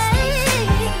 Hey,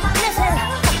 listen,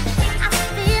 I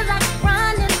feel like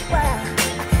running wild.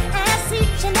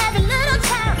 Each and every little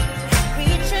town,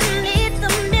 reaching neath the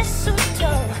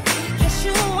mistletoe. Kiss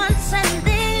you once and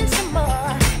then some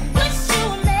more. Wish you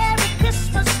a Merry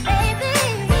Christmas, baby.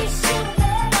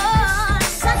 Oh,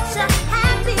 such a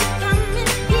happy coming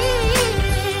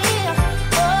year.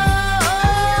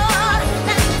 Oh,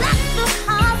 let's clap the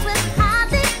hearts with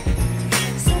holly,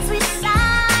 sing sweet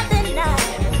Silent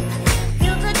Night.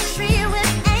 Fill the tree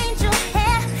with angel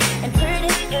hair and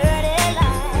pretty lights.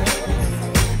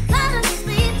 Let us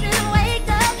sleep and wake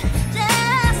up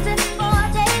just before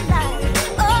daylight.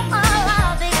 Oh,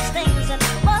 all these things and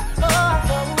more.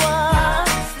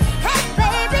 Hey,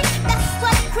 baby, that's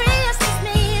what Christmas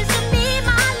means to me,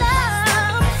 my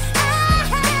love.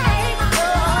 Hey,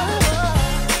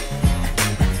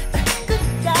 good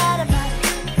God Almighty,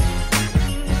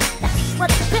 that's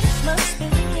what Christmas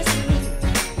means to me.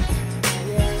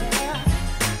 Yeah.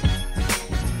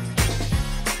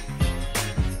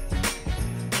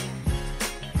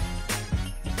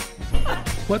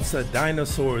 What's a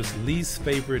dinosaur's least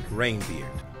favorite reindeer?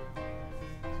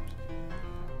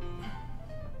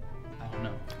 I don't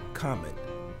know. Comet.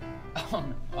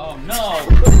 Oh no!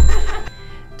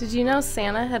 Did you know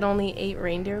Santa had only 8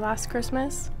 reindeer last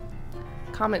Christmas?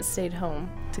 Comet stayed home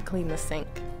to clean the sink.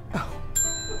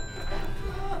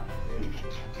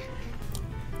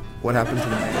 What happened to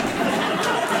that?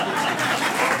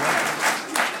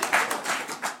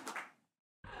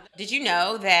 Did you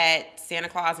know that Santa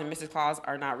Claus and Mrs. Claus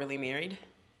are not really married?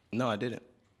 No, I didn't.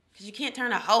 Because you can't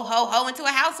turn a ho ho ho into a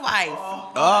housewife.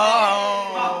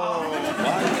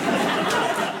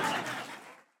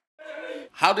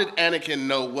 How did Anakin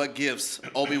know what gifts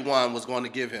Obi-Wan was going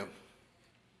to give him?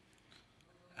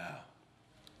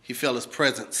 He felt his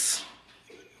presence.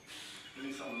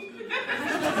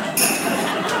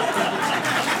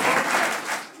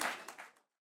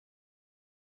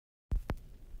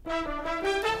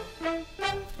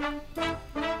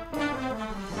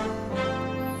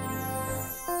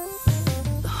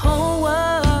 The whole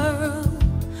world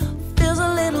feels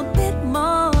a little bit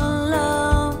more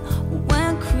love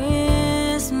when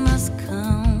Christmas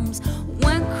comes.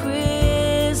 When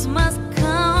Christmas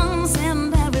comes,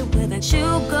 and everywhere that you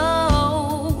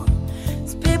go,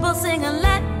 people singing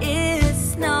 "Let It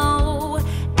Snow"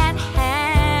 and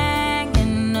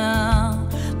hanging up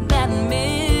that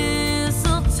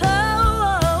mistletoe.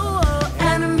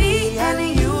 And me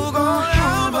and you gon'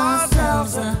 have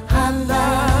ourselves a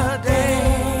holiday,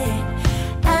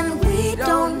 and we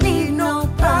don't need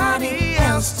nobody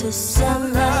else to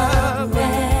celebrate.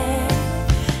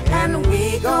 And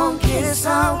we gon' kiss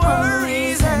our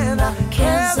worries and our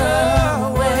cares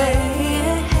away.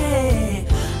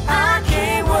 I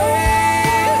can't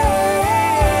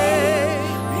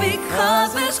wait,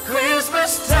 because it's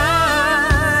Christmas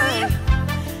time.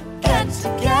 Get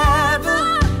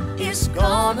together, it's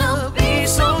gonna be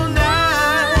so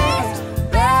nice,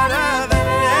 better than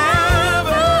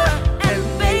ever. And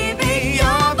baby,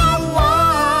 you're the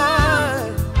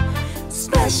one,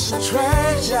 special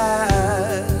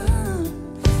treasure.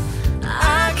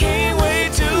 I can't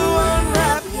wait to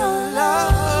unwrap your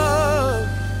love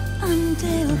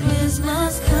until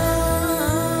Christmas comes.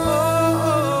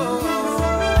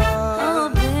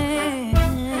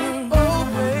 Oh,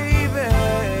 baby.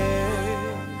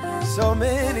 So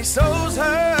many souls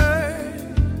hurt,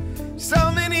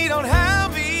 so many don't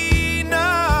have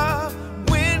enough.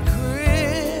 When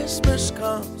Christmas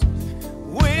comes,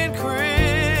 when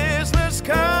Christmas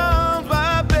comes,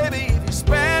 my baby, if you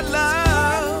spread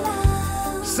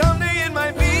love, someday it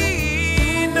might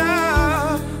be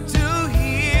enough to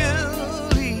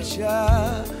heal each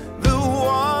other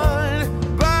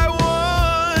one by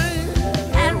one.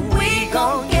 And we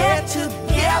gon' get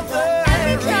together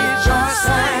and rejoice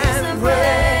and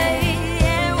pray.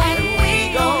 And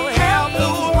we gon' help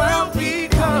the world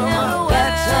become a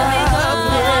better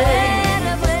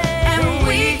place. And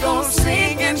we gon'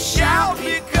 sing and shout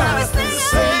because the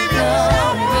Savior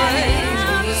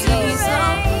reigns.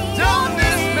 Don't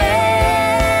dismay,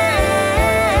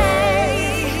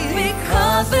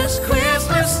 because it's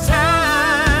Christmas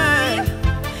time.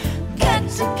 Get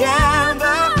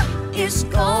together, it's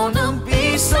gonna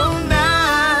be so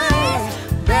nice,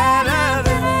 better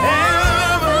than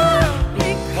ever.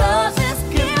 Because this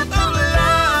gift of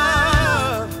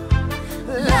love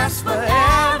lasts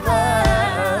forever.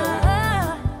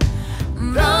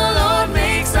 The Lord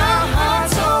makes our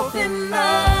hearts open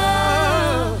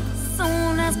up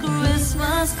soon as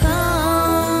Christmas comes.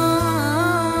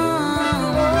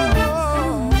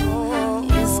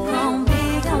 It's gonna be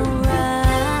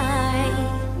alright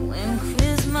when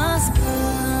Christmas comes.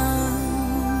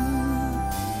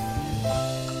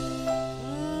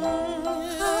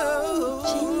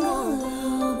 Jingle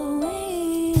all the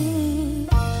way.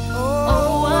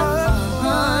 Oh, what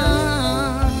fun.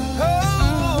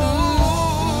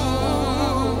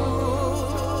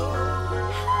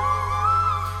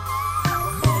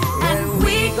 And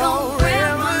we gon'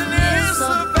 reminisce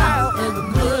about the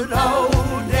good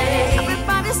old days.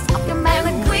 Everybody's talking about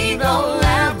it. We gon'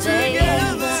 laugh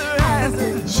together as the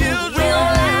children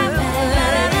laugh.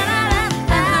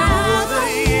 And through the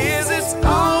years, it's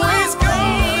always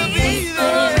gonna be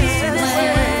this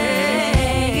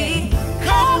way.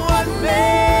 Come what may,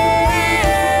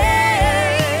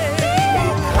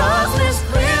 because it's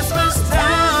Christmas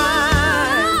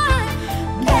time.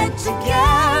 Get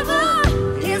together,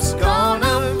 it's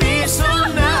gonna be so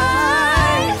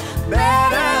nice,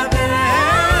 better than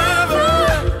ever.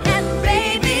 And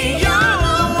baby, you're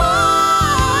the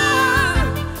one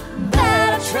that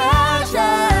I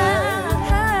treasure.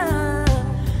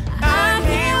 I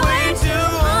can't wait to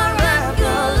unwrap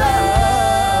your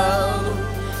love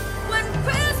when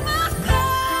Christmas comes.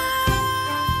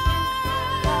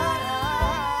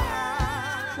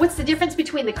 What's the difference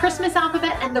between the Christmas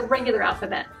alphabet and the regular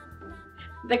alphabet?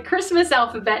 The Christmas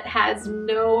alphabet has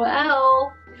no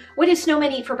L. What do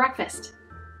snowmen eat for breakfast?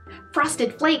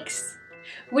 Frosted Flakes.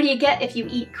 What do you get if you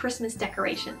eat Christmas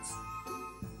decorations?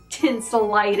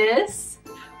 Tinselitis.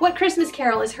 What Christmas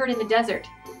carol is heard in the desert?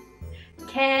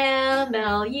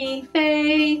 Camel, ye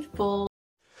faithful.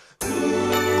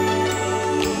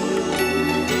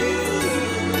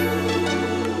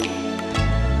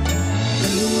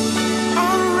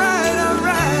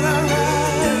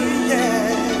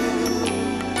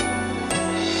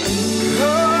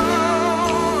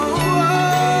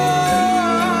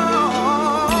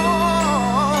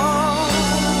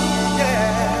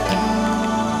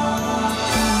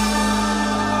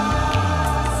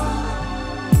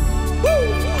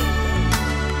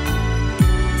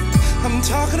 I'm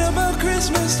talking about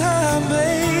Christmas time,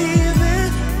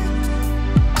 baby.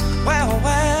 Wow,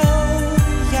 wow,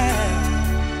 yeah.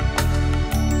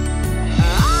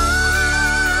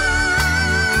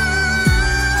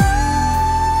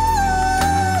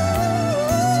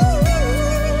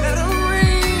 Let 'em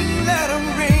ring, let 'em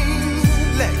ring,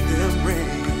 let them ring.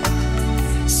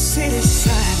 City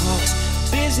sidewalks,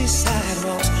 busy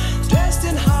sidewalks, dressed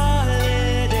in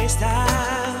holiday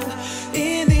style.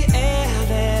 In the air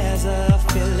there's a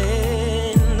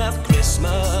feeling of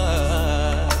Christmas.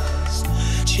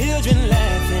 Children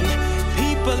laughing,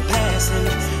 people passing,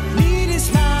 needy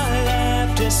smile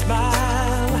after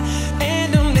smile.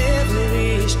 And on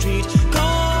every street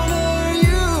corner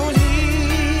you'll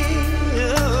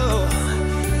hear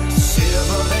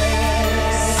silver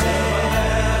bells,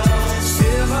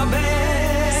 silver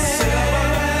bells,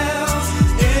 silver bells.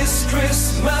 It's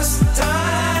Christmas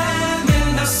time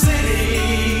in the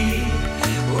city.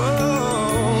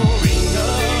 Whoa, ring a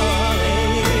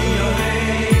ring,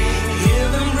 hear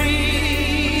them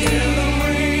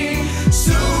ring.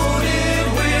 Soon it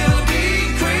will be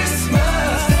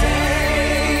Christmas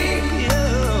Day.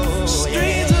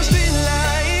 Streets of street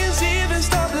lights, even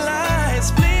stoplights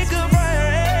flicker bright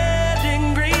red and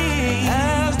green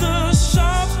as the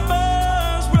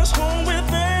shoppers rush home with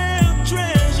their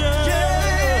treasure.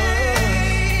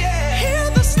 Hear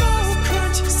the snow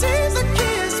crunch, see the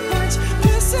kids punch.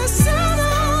 This is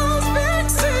Santa's big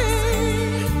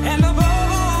scene. And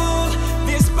above all,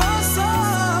 this bus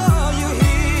all you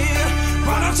hear.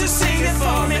 Why don't you sing it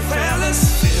for me, fellas?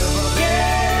 Silver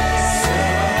bells,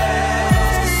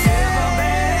 silver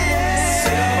bells,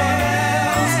 silver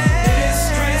bells. It's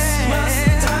Christmas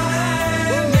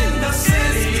time in the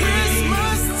city. It's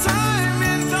Christmas time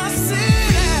in the city.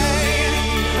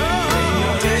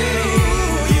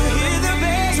 You hear the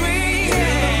bells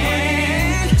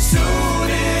ringing. Soon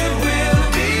it will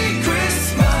be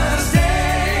Christmas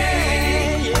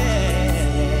Day.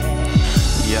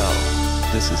 Yo,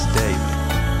 this is David,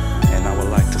 and I would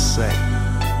like to say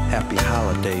happy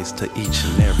holidays to each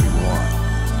and every one.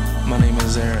 My name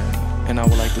is Aaron, and I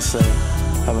would like to say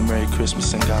have a Merry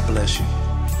Christmas and God bless you.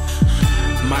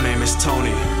 My name is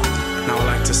Tony, and I would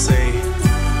like to say,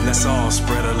 let's all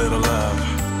spread a little love.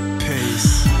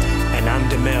 Peace. And I'm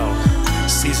Demel.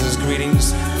 Season's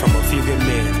greetings from a few good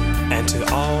men, and to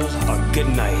all a good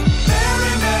night.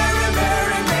 Merry, Merry,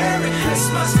 Merry, Merry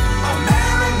Christmas. A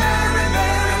Merry, Merry,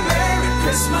 Merry, Merry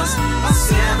Christmas. A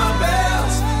silver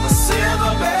bells, a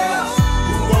silver bells. Ooh,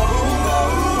 oh,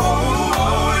 oh, oh,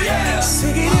 oh, yeah.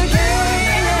 Sing it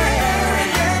again. Merry,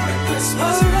 Merry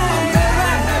Christmas. A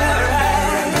Merry,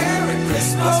 Merry, Merry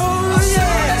Christmas. Oh,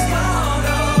 yeah. It's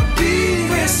gonna be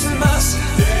Christmas.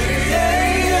 Yeah,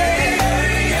 yeah,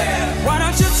 yeah, yeah. Why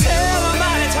don't you tell them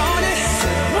about it, Tony?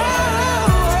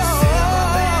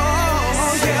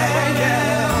 Yeah,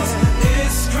 yeah.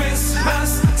 It's Christmas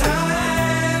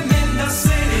time in the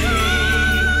city.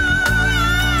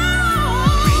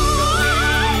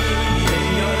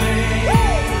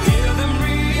 Hear them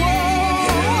ring.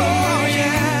 Whoa,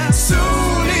 yeah.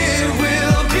 Soon it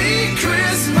will be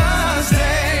Christmas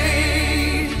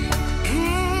Day.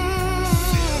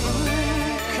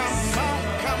 Come on,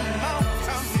 come on,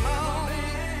 come on.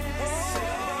 Oh,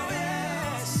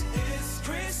 yes, it's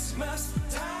Christmas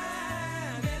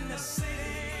time in the city.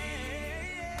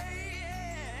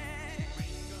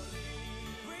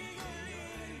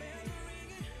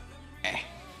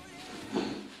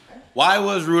 Why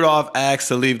was Rudolph asked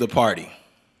to leave the party?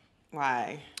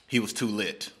 Why? He was too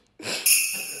lit.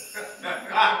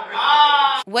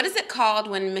 What is it called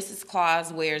when Mrs.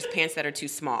 Claus wears pants that are too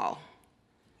small?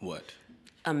 What?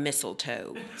 A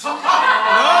mistletoe.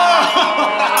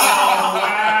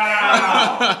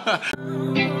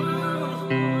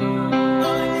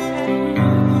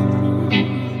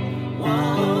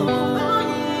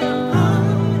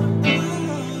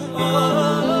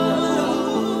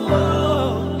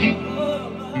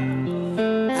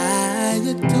 I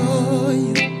adore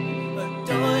you,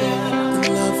 the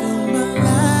love of my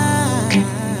life,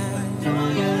 the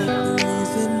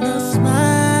reason I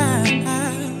smile.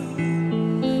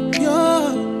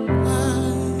 You're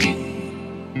mine.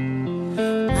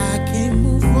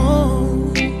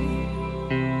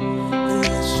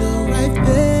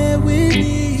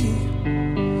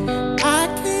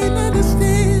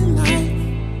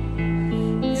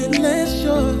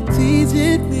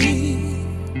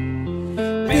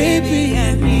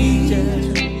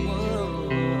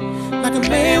 like a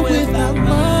man without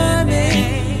money.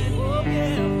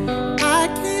 I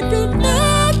can't do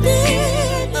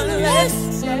nothing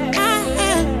unless I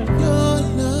have your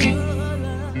love.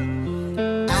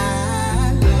 I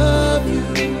love you.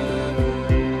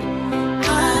 I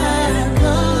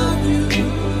love you.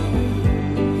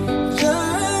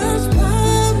 Just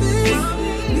promise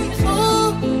you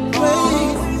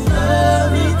always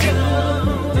love me.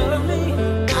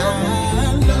 I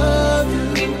love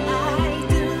you.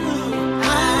 I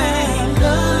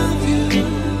love you.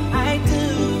 I do.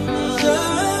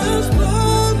 Just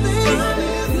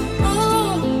promise you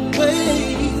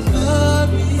always love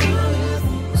me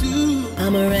too.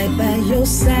 I'm right by your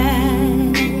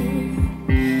side,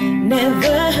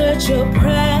 never hurt your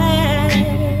pride.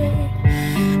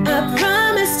 I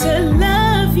promise to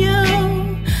love you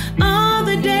all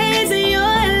the days of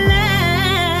your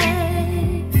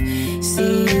life.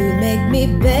 See, you make me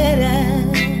better.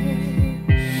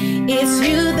 It's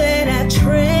you that I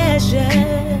treasure.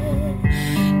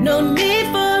 No need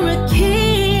for a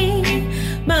king.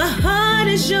 My heart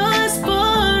is yours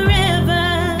forever.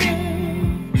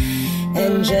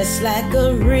 And just like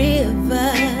a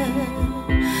river,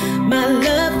 my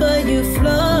love for you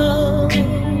flows.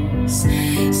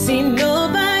 See,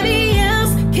 nobody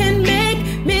else can make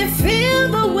me feel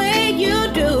the way you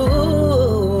do.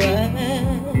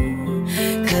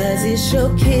 'Cause it's your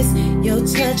kiss, your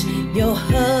touch, your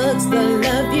hugs, the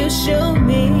love you show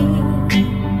me.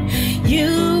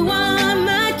 You are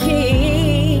my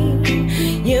king.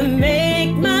 You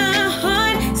make my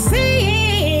heart sing.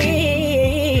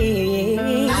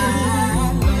 I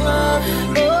love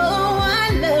you. Oh, I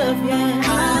love you.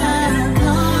 I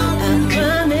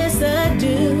promise I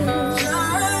do.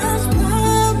 Just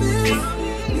promise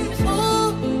you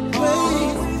always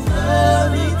love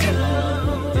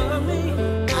me.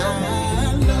 I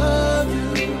love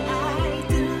you.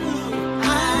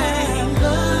 I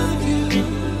love you.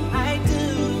 I do.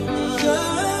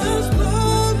 Just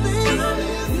promise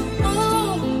you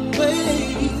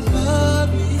always love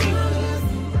me.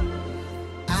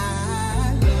 I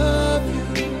love you.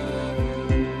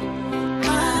 I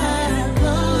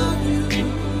love you.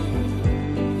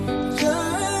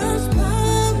 Just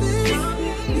promise you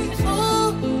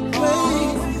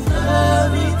always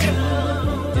love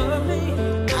me.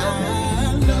 I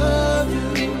love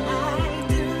you.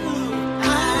 I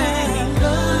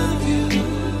love you.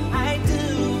 I do.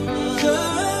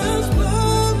 Just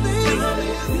promise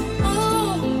you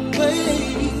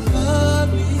always love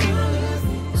me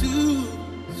too.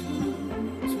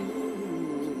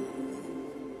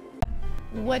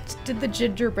 What did the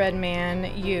gingerbread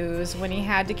man use when he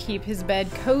had to keep his bed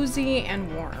cozy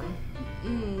and warm?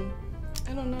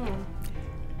 I don't know.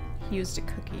 He used a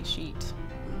cookie sheet.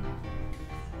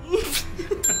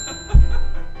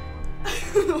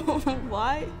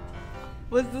 Why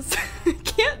was this? I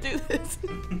can't do this.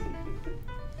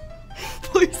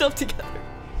 Pull yourself together.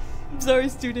 I'm sorry,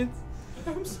 students.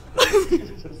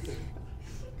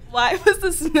 Why was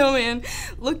the snowman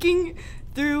looking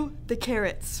through the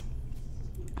carrots?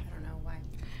 I don't know why.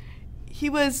 He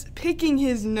was picking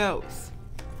his nose.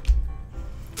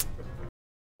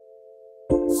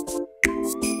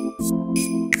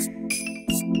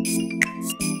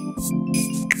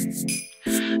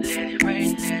 Let it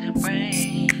rain, let it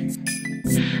rain.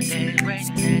 Let it rain,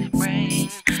 let it rain.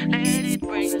 Let it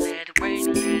rain, let it rain,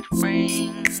 let it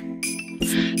rain.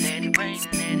 Let it rain,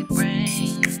 let it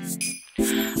rain.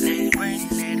 Let it rain,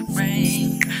 let it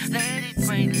rain. Let it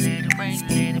rain, let it rain,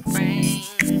 let it rain.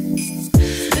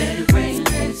 Let it rain,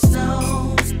 let it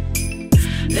snow.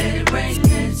 Let it rain,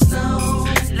 let it snow.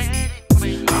 Let it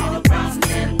rain, all around,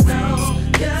 let it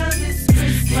rain. 'Cause it's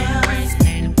Christmas. Let it rain,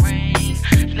 let it rain.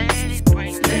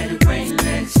 Let it rain,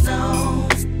 let it snow.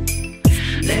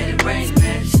 Let it rain,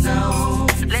 let it snow.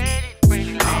 Let it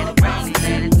rain, all around,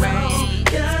 let it rain.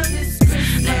 'Cause it's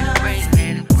Christmas. Let it rain,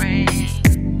 let it rain.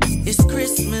 It's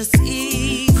Christmas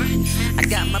Eve. I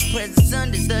got my presents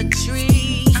under the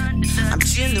tree. I'm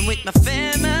chilling with my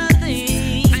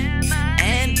family,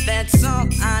 and that's all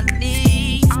I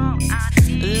need.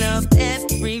 Love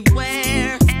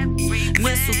everywhere.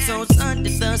 Mistletoe's under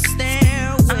the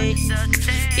stairway.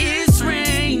 It's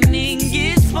raining,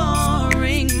 it's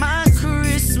pouring. My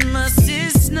Christmas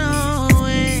is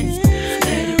snowing.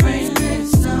 Let it rain, let it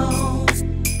snow.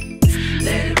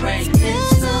 Let it rain, let it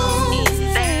snow.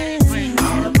 Let it rain,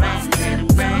 all around, let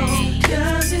it rain.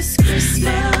 'Cause it's Christmas.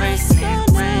 Let it rain, let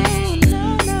it rain.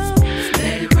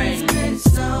 Let it rain, let it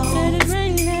snow. Let it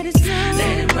rain, let it snow.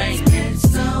 Let it rain, let it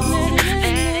snow. Let it rain,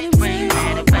 let it rain.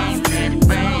 All around, let it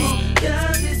rain.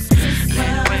 'Cause it's Christmas.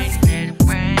 Let it rain, let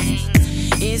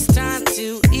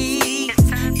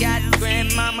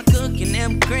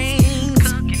them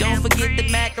greens. Don't forget the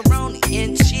macaroni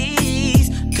and cheese,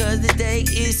 cause the day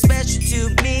is special to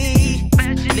me.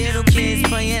 Little kids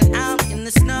playing out in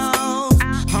the snow,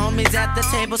 homies at the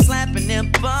table slapping their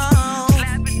bones.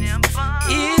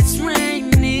 It's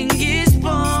raining, it's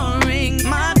pouring,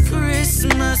 my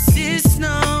Christmas is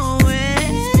snowing.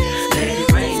 Let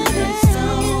it rain, let it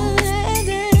snow.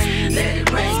 Let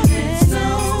it rain, let it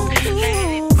snow. Let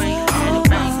it rain,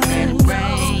 let it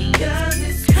rain.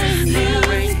 Let it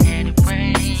rain, let it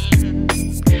rain.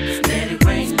 Let it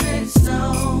rain, let it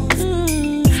snow.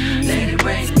 Let it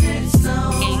rain, let it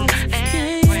snow. Let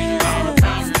it rain,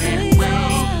 let it rain.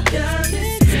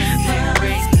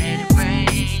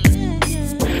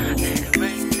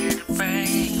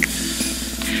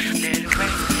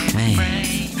 Man,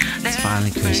 it's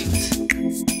finally Christmas.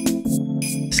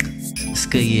 It's a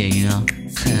good year, you know?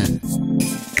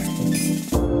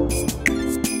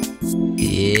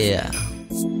 Yeah.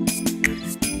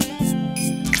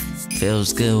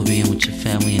 Feels good being with your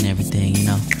family and everything, you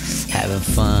know? Having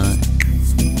fun.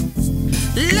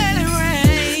 Let it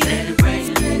rain. Let it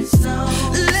rain, let it snow.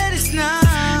 Let it snow.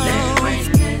 Let it rain,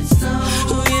 let it snow.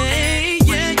 Oh, yeah, yeah,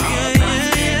 yeah,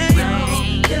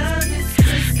 yeah, yeah.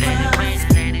 Let it rain,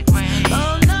 let it rain.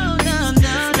 Oh, no, no, no,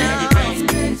 no. Let it rain,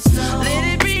 let it snow. Let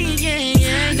it rain, yeah, yeah,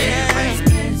 yeah. Let it rain,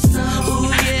 let it snow.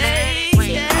 Oh, yeah, yeah,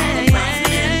 yeah, yeah. Let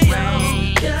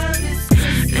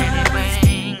it rain, let it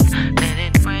rain. Let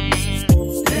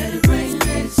it rain,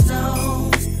 let it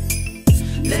snow.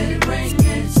 Let it rain,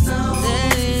 let it snow.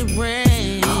 Let it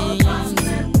rain. All across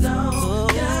that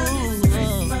globe.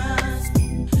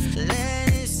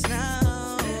 Let it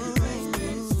snow. Let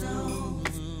it snow.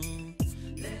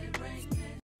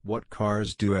 What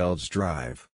cars do elves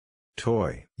drive?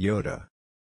 Toy, Yoda.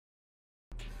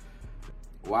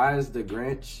 Why is the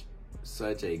Grinch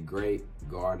such a great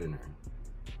gardener?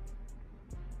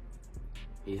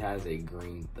 He has a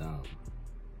green thumb.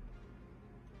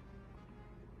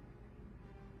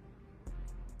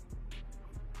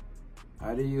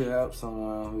 How do you help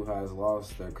someone who has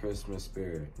lost their Christmas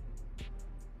spirit?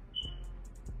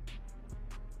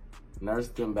 Nurse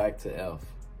them back to Elf.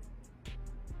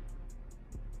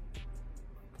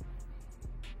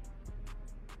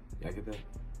 Y'all get that?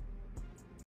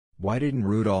 Why didn't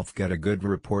Rudolph get a good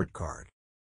report card?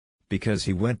 Because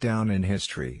he went down in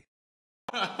history.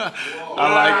 I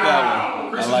like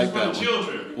that one. I like that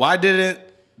one. Why didn't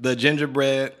the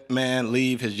gingerbread man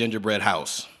leave his gingerbread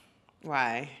house?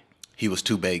 Why? He was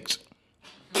too baked.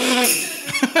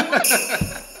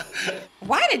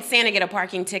 Why did Santa get a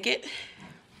parking ticket?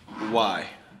 Why?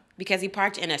 Because he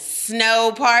parked in a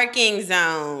snow parking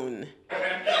zone.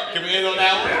 Can we end on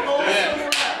that one?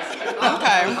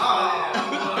 Okay.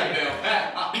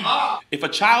 If a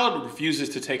child refuses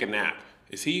to take a nap,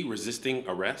 is he resisting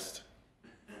arrest?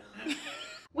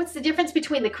 What's the difference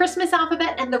between the Christmas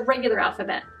alphabet and the regular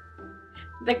alphabet?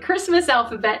 The Christmas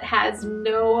alphabet has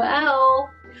no L.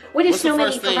 What is What's the snow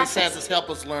first for thing breakfast? Santa's help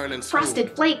us learn in school?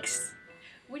 Frosted Flakes.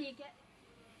 What do you get?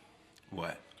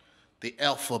 What? The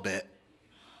alphabet.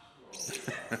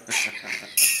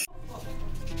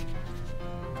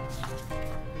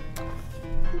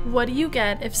 What do you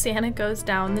get if Santa goes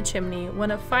down the chimney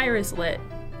when a fire is lit?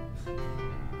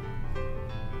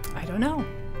 I don't know.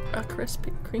 A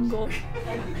crispy Kringle.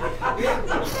 I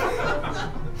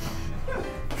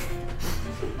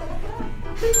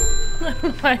don't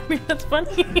know why I think that's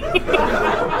funny.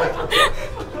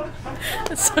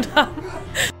 That's so dumb.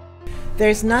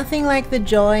 There's nothing like the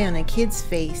joy on a kid's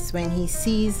face when he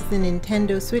sees the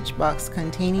Nintendo Switch box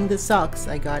containing the socks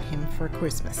I got him for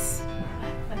Christmas.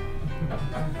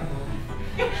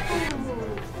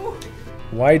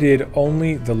 Why did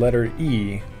only the letter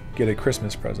E get a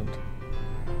Christmas present?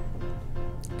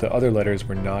 The other letters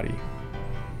were naughty.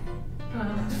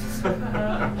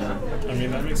 I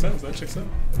mean, that makes sense. That checks out.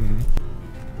 Mm-hmm.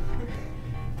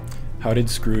 How did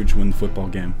Scrooge win the football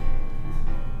game?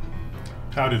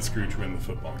 How did Scrooge win the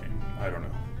football game? I don't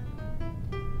know.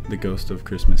 The ghost of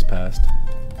Christmas past.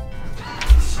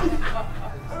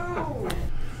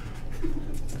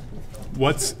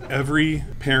 What's every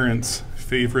parent's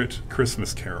favorite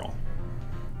Christmas carol?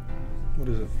 What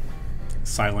is it?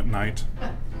 Silent Night.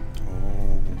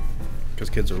 Oh,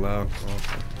 because kids are loud. Oh,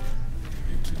 okay.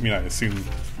 I mean, I assume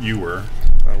you were.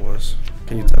 I was.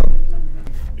 Can you tell?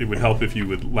 It would help if you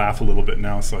would laugh a little bit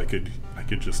now, so I could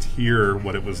just hear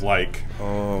what it was like.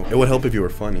 Oh, it would help if you were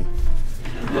funny.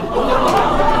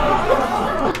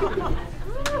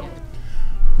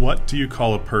 What do you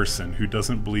call a person who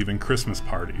doesn't believe in Christmas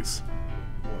parties?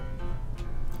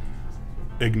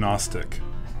 Agnostic.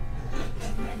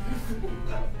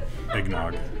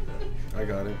 Eggnog. I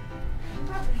got it.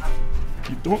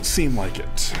 You don't seem like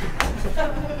it.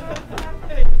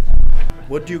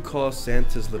 What do you call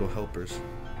Santa's little helpers?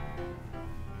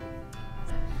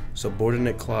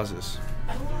 Subordinate clauses.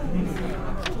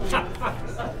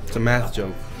 It's a math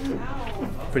joke.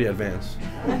 Pretty advanced.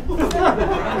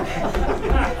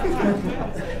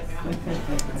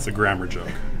 It's a grammar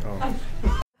joke. Oh.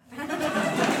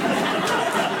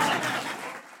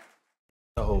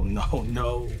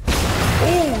 No.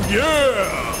 Oh,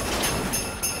 yeah!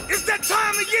 It's that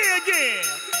time of year again!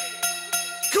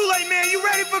 Kool-Aid Man, you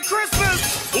ready for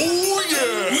Christmas? Oh,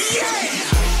 yeah! Yeah!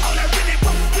 All I really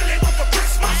want for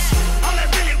Christmas. All I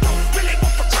really want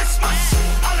for Christmas.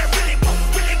 All I really want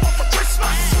for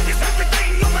Christmas is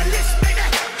everything on my list, baby.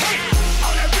 Hey!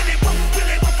 All I really want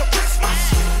for Christmas.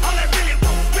 All I really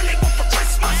want for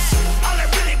Christmas. All I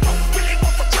really want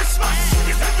for Christmas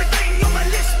is everything on my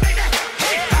list, baby.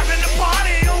 Hey! Having a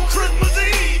party on Christmas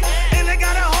Eve, and I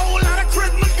got a whole lot of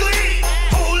Christmas glee.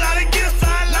 Whole lot of gifts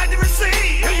I'd like to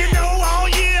receive. And you know all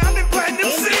year I've been planting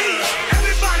them seeds.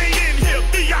 Everybody in here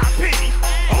VIP.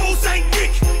 Old St.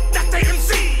 Nick, that's the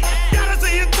MC. Gotta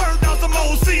see it turned on some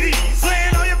old CDs.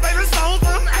 Playing all your favorite songs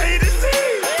from A to Z.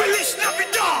 Feliz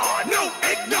Navidad, no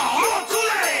eggnog, more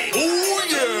Kool-Aid. Oh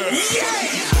yeah!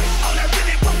 Yeah! All I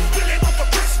really want for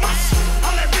Christmas.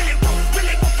 All I really want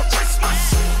for Christmas.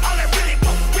 All I really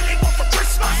want for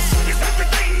Christmas is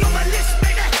everything on my list,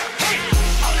 baby. Hey!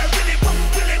 All I really want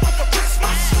for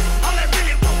Christmas. All I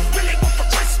really want for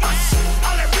Christmas.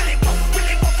 All I really want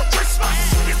for Christmas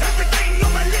is everything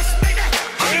on my list, baby.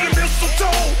 Under the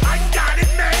mistletoe, I got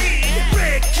it made.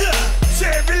 Red cup,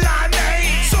 cherry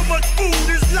limeade. So much food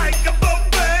is like a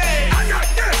buffet. I got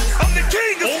this, I'm the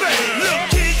king of Spain. Little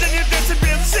kids and you're dancing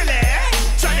real silly.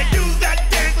 Trying to do that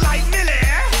dance like Millie.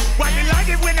 Why you like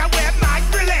it when I wear my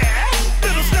grilly?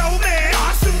 Little snowman,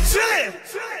 awesome chili.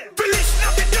 Feliz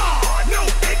Navidad, no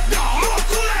eggnog, more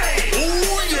Kool-Aid.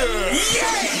 Oh yeah!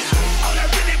 Yeah! All I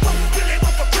really want for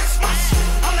Christmas.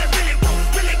 All I really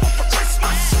want for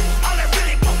Christmas. All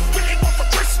I really want for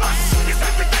Christmas is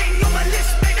everything on my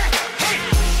list, baby. Hey!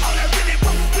 All I really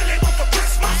want for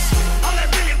Christmas. All I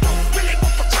really want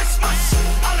for Christmas.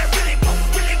 All I really want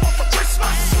for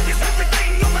Christmas is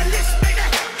everything on my list, baby.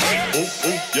 Hey! Oh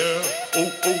yeah, oh yeah,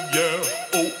 oh yeah.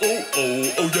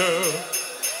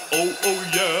 Oh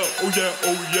yeah,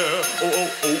 oh yeah, oh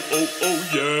yeah, oh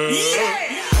yeah. Yeah!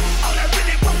 All I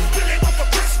really want for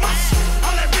Christmas.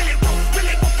 All I really want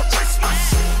for Christmas.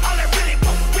 All I really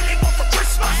want for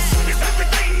Christmas is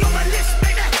everything on my list,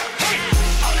 baby. Hey!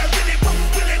 All I really want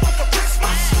for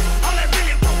Christmas. All I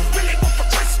really want for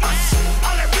Christmas.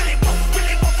 All I really want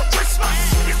for Christmas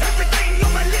is everything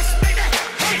on my list, baby.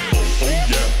 Hey! Oh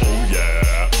yeah, oh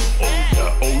yeah, oh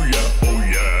yeah, oh yeah, oh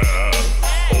yeah.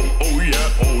 Oh yeah,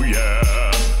 oh yeah.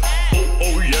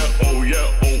 Oh yeah, oh yeah,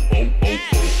 oh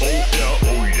yeah,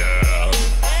 oh yeah.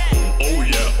 Oh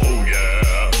yeah, oh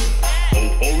yeah.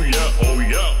 Oh yeah,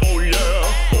 oh yeah.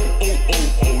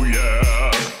 Oh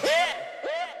yeah.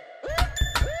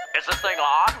 Is this thing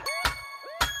on?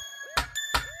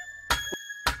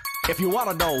 If you want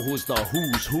to know who's the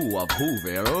who's who of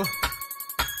Whoville,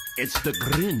 it's the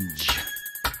Grinch.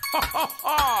 Ha ha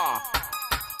ha!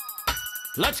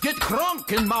 Let's get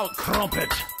crunk in Mount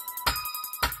Crumpet.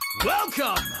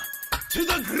 Welcome to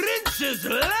the Grinch's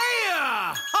lair.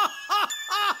 Ha ha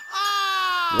ha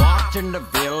ha! Walked in the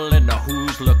ville and the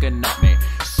who's looking at me.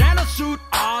 Santa suit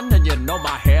on and you know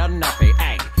my hair nappy.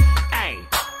 Hey, hey,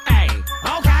 hey.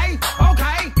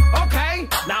 Okay.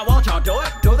 Now won't y'all do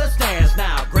it? Do the stance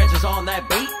now. Grinch is on that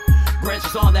beat. Grinch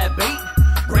is on that beat.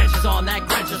 Grinch is on that.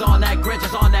 Grinch is on that. Grinch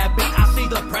is on that beat. I see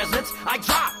the presents. I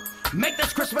drop. Make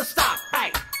this Christmas stop.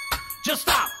 Hey, just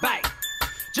stop. Hey,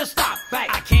 just stop. Hey,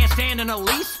 I can't stand in a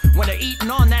lease when they're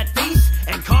eating on that feast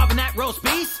and carving that roast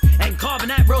beef and carving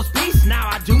that roast beef. Now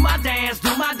I do my dance,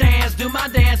 do my dance, do my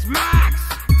dance. Max,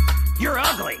 you're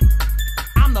ugly.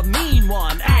 I'm the mean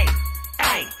one. Hey,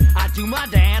 hey, I do my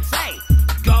dance. Hey,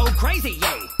 go crazy.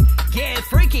 Yay, get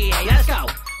freaky. Hey, let's go,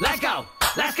 let's go,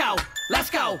 let's go, let's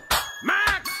go.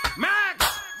 Max, Max,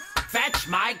 fetch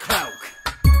my cloak.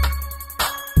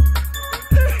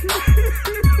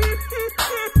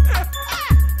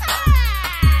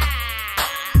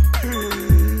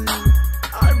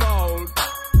 I'm all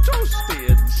toasty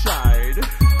inside,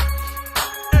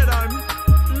 and I'm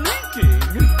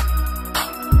leaking.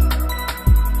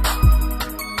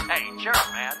 Hey, cheer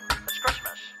up, man. It's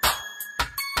Christmas.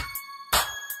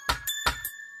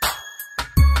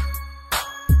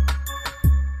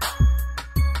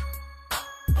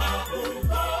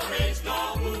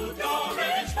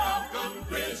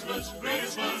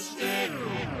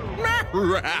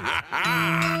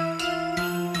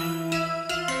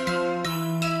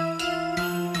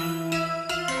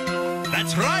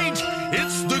 That's right,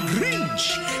 it's the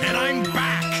Grinch, and I'm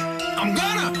back. I'm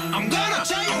gonna.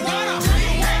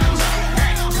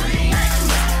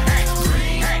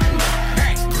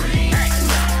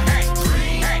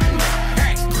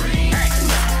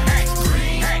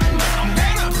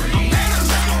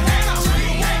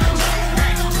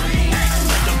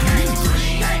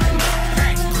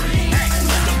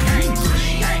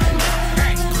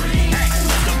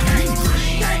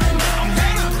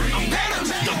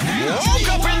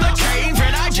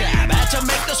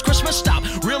 Christmas stop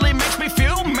really makes me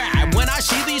feel mad when I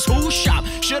see these who shop.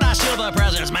 Should I steal the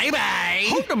presents? Maybe.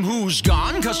 Hold them who's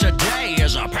gone, cause today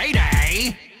is a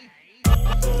payday.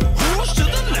 Who's to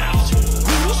the left?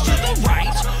 Who's to the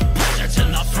right? Presents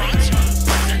in the front,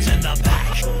 presents in the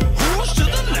back. Who's to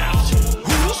the left?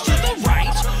 Who's to the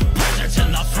right? Presents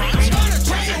in the front,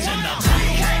 presents in the back.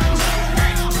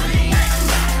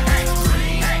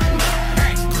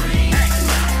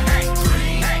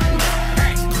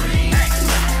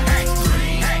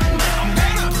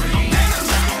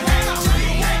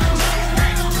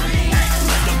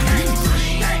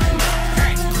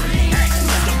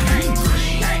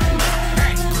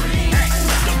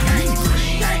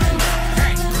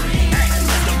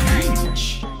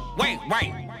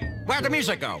 Where'd the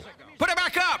music go? Put it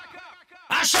back up!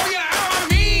 I'll show you how I'm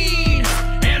mean!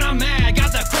 And I'm mad,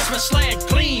 got the Christmas sled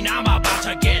clean. I'm about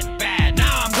to get bad.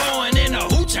 Now I'm going into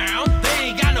Hootown. They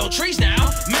ain't got no trees now.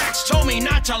 Max told me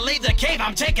not to leave the cave.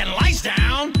 I'm taking lights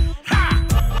down. Ha!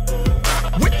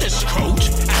 With this coat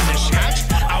and this hat,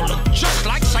 I'll look just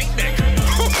like Saint Nick.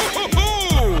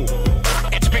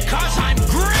 It's because I'm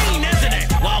green, isn't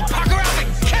it? Well, pucker up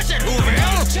and kiss it,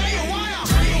 Whoville! Tell you what,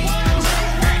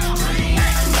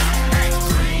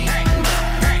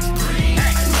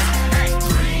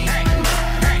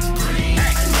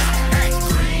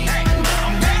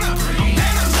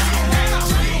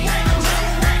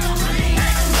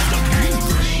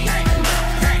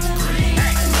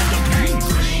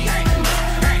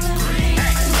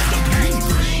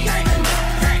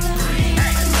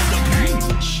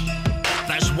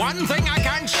 one thing I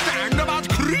can't stand about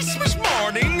Christmas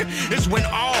morning is when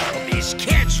all these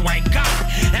kids wake up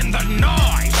and the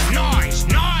noise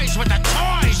with the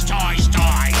toys,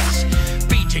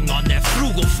 beating on their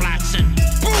frugal flats and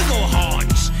boogle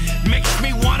horns makes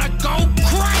me wanna go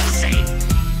crazy.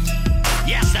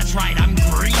 Yes, that's right, I'm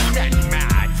green and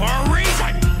mad for a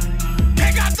reason.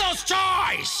 Pick up those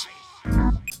toys!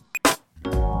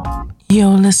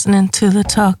 You're listening to the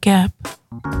Talk App,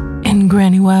 and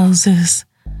Granny Wells is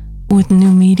with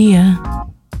new media.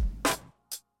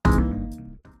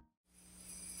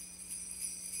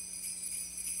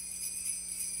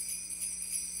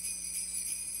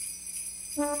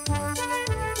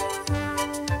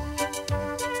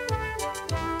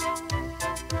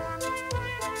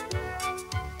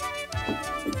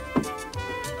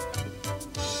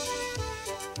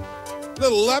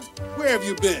 Little Lup, where have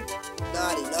you been?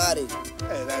 Naughty.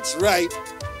 Hey, that's right.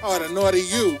 I ought to naughty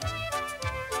you.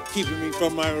 Keeping me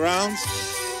from my rounds.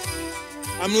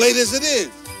 I'm late as it is.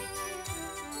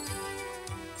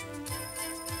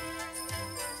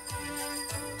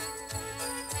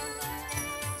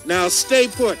 Now stay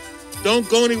put. Don't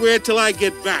go anywhere till I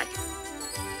get back.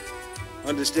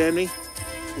 Understand me?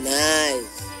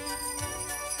 Nice.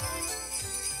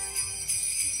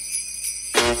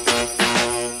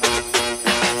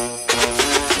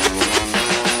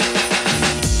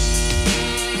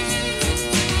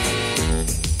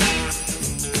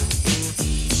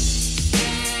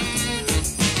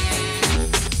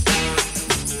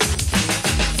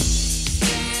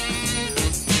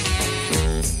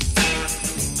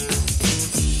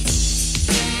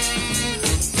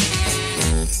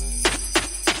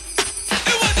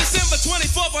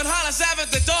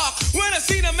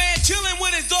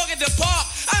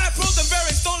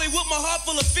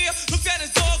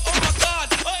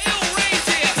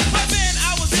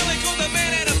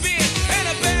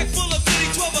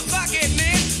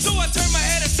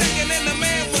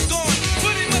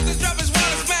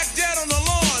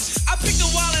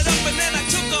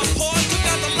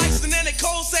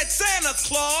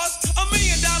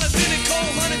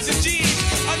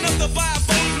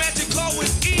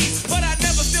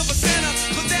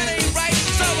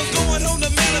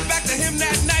 Back to him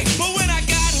that night. But when I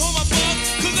got home, I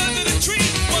bugged, 'cause under the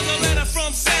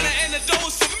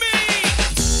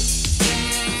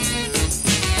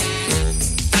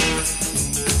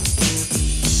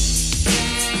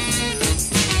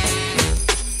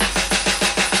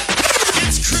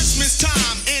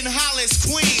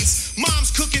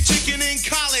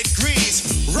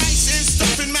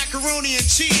macaroni and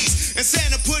cheese. And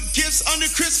Santa put gifts under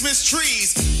Christmas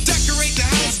trees. Decorate the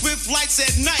house with lights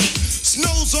at night.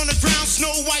 Snow's on the ground,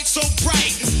 snow white so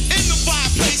bright. In the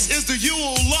fireplace is the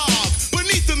Yule log.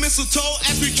 Beneath the mistletoe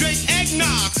as we drink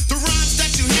eggnog. The rhymes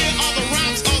that you hear are the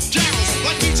rhymes of carols.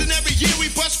 Like each and every year we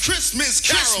bust Christmas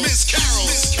carols. Christmas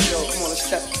carols. Yo, come on, let's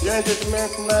check. You ain't get the man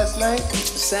from last night?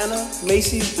 Santa,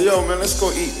 Macy's. Yo, man, let's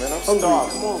go eat, man. I'm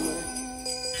starving. Come on, man.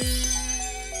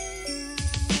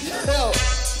 Yo.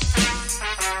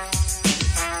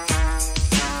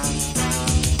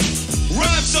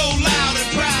 Rhyme so loud and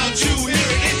proud you hear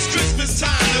it. It's Christmas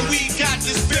time and we got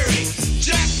the spirit.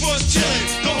 Jack Frost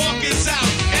chillin', the hawk is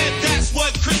out, and that's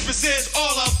what Christmas is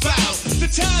all about. The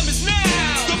time is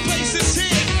now, the place is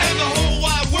here, and the whole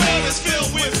wide world is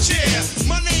filled with cheer.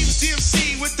 My name's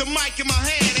DMC with the mic in my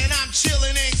hand, and I'm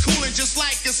chillin' and coolin' just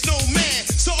like a snowman.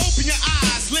 So open your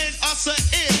eyes, lend us an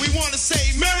ear. We wanna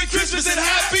say Merry Christmas and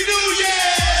Happy New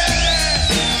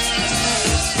Year!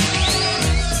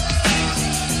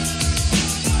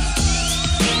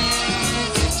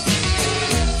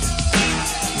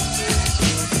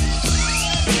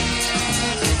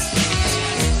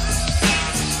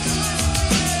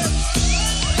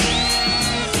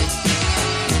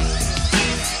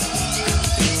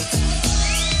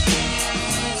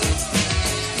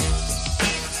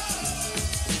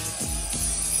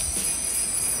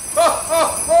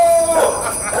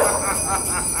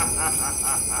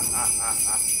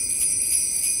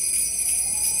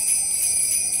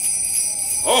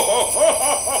 Ho, ho, ho,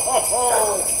 ho,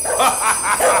 ho,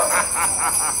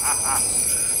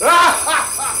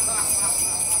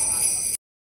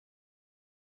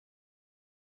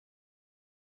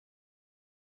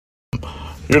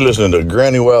 You're listening to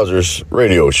Granny Wowzer's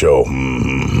radio show.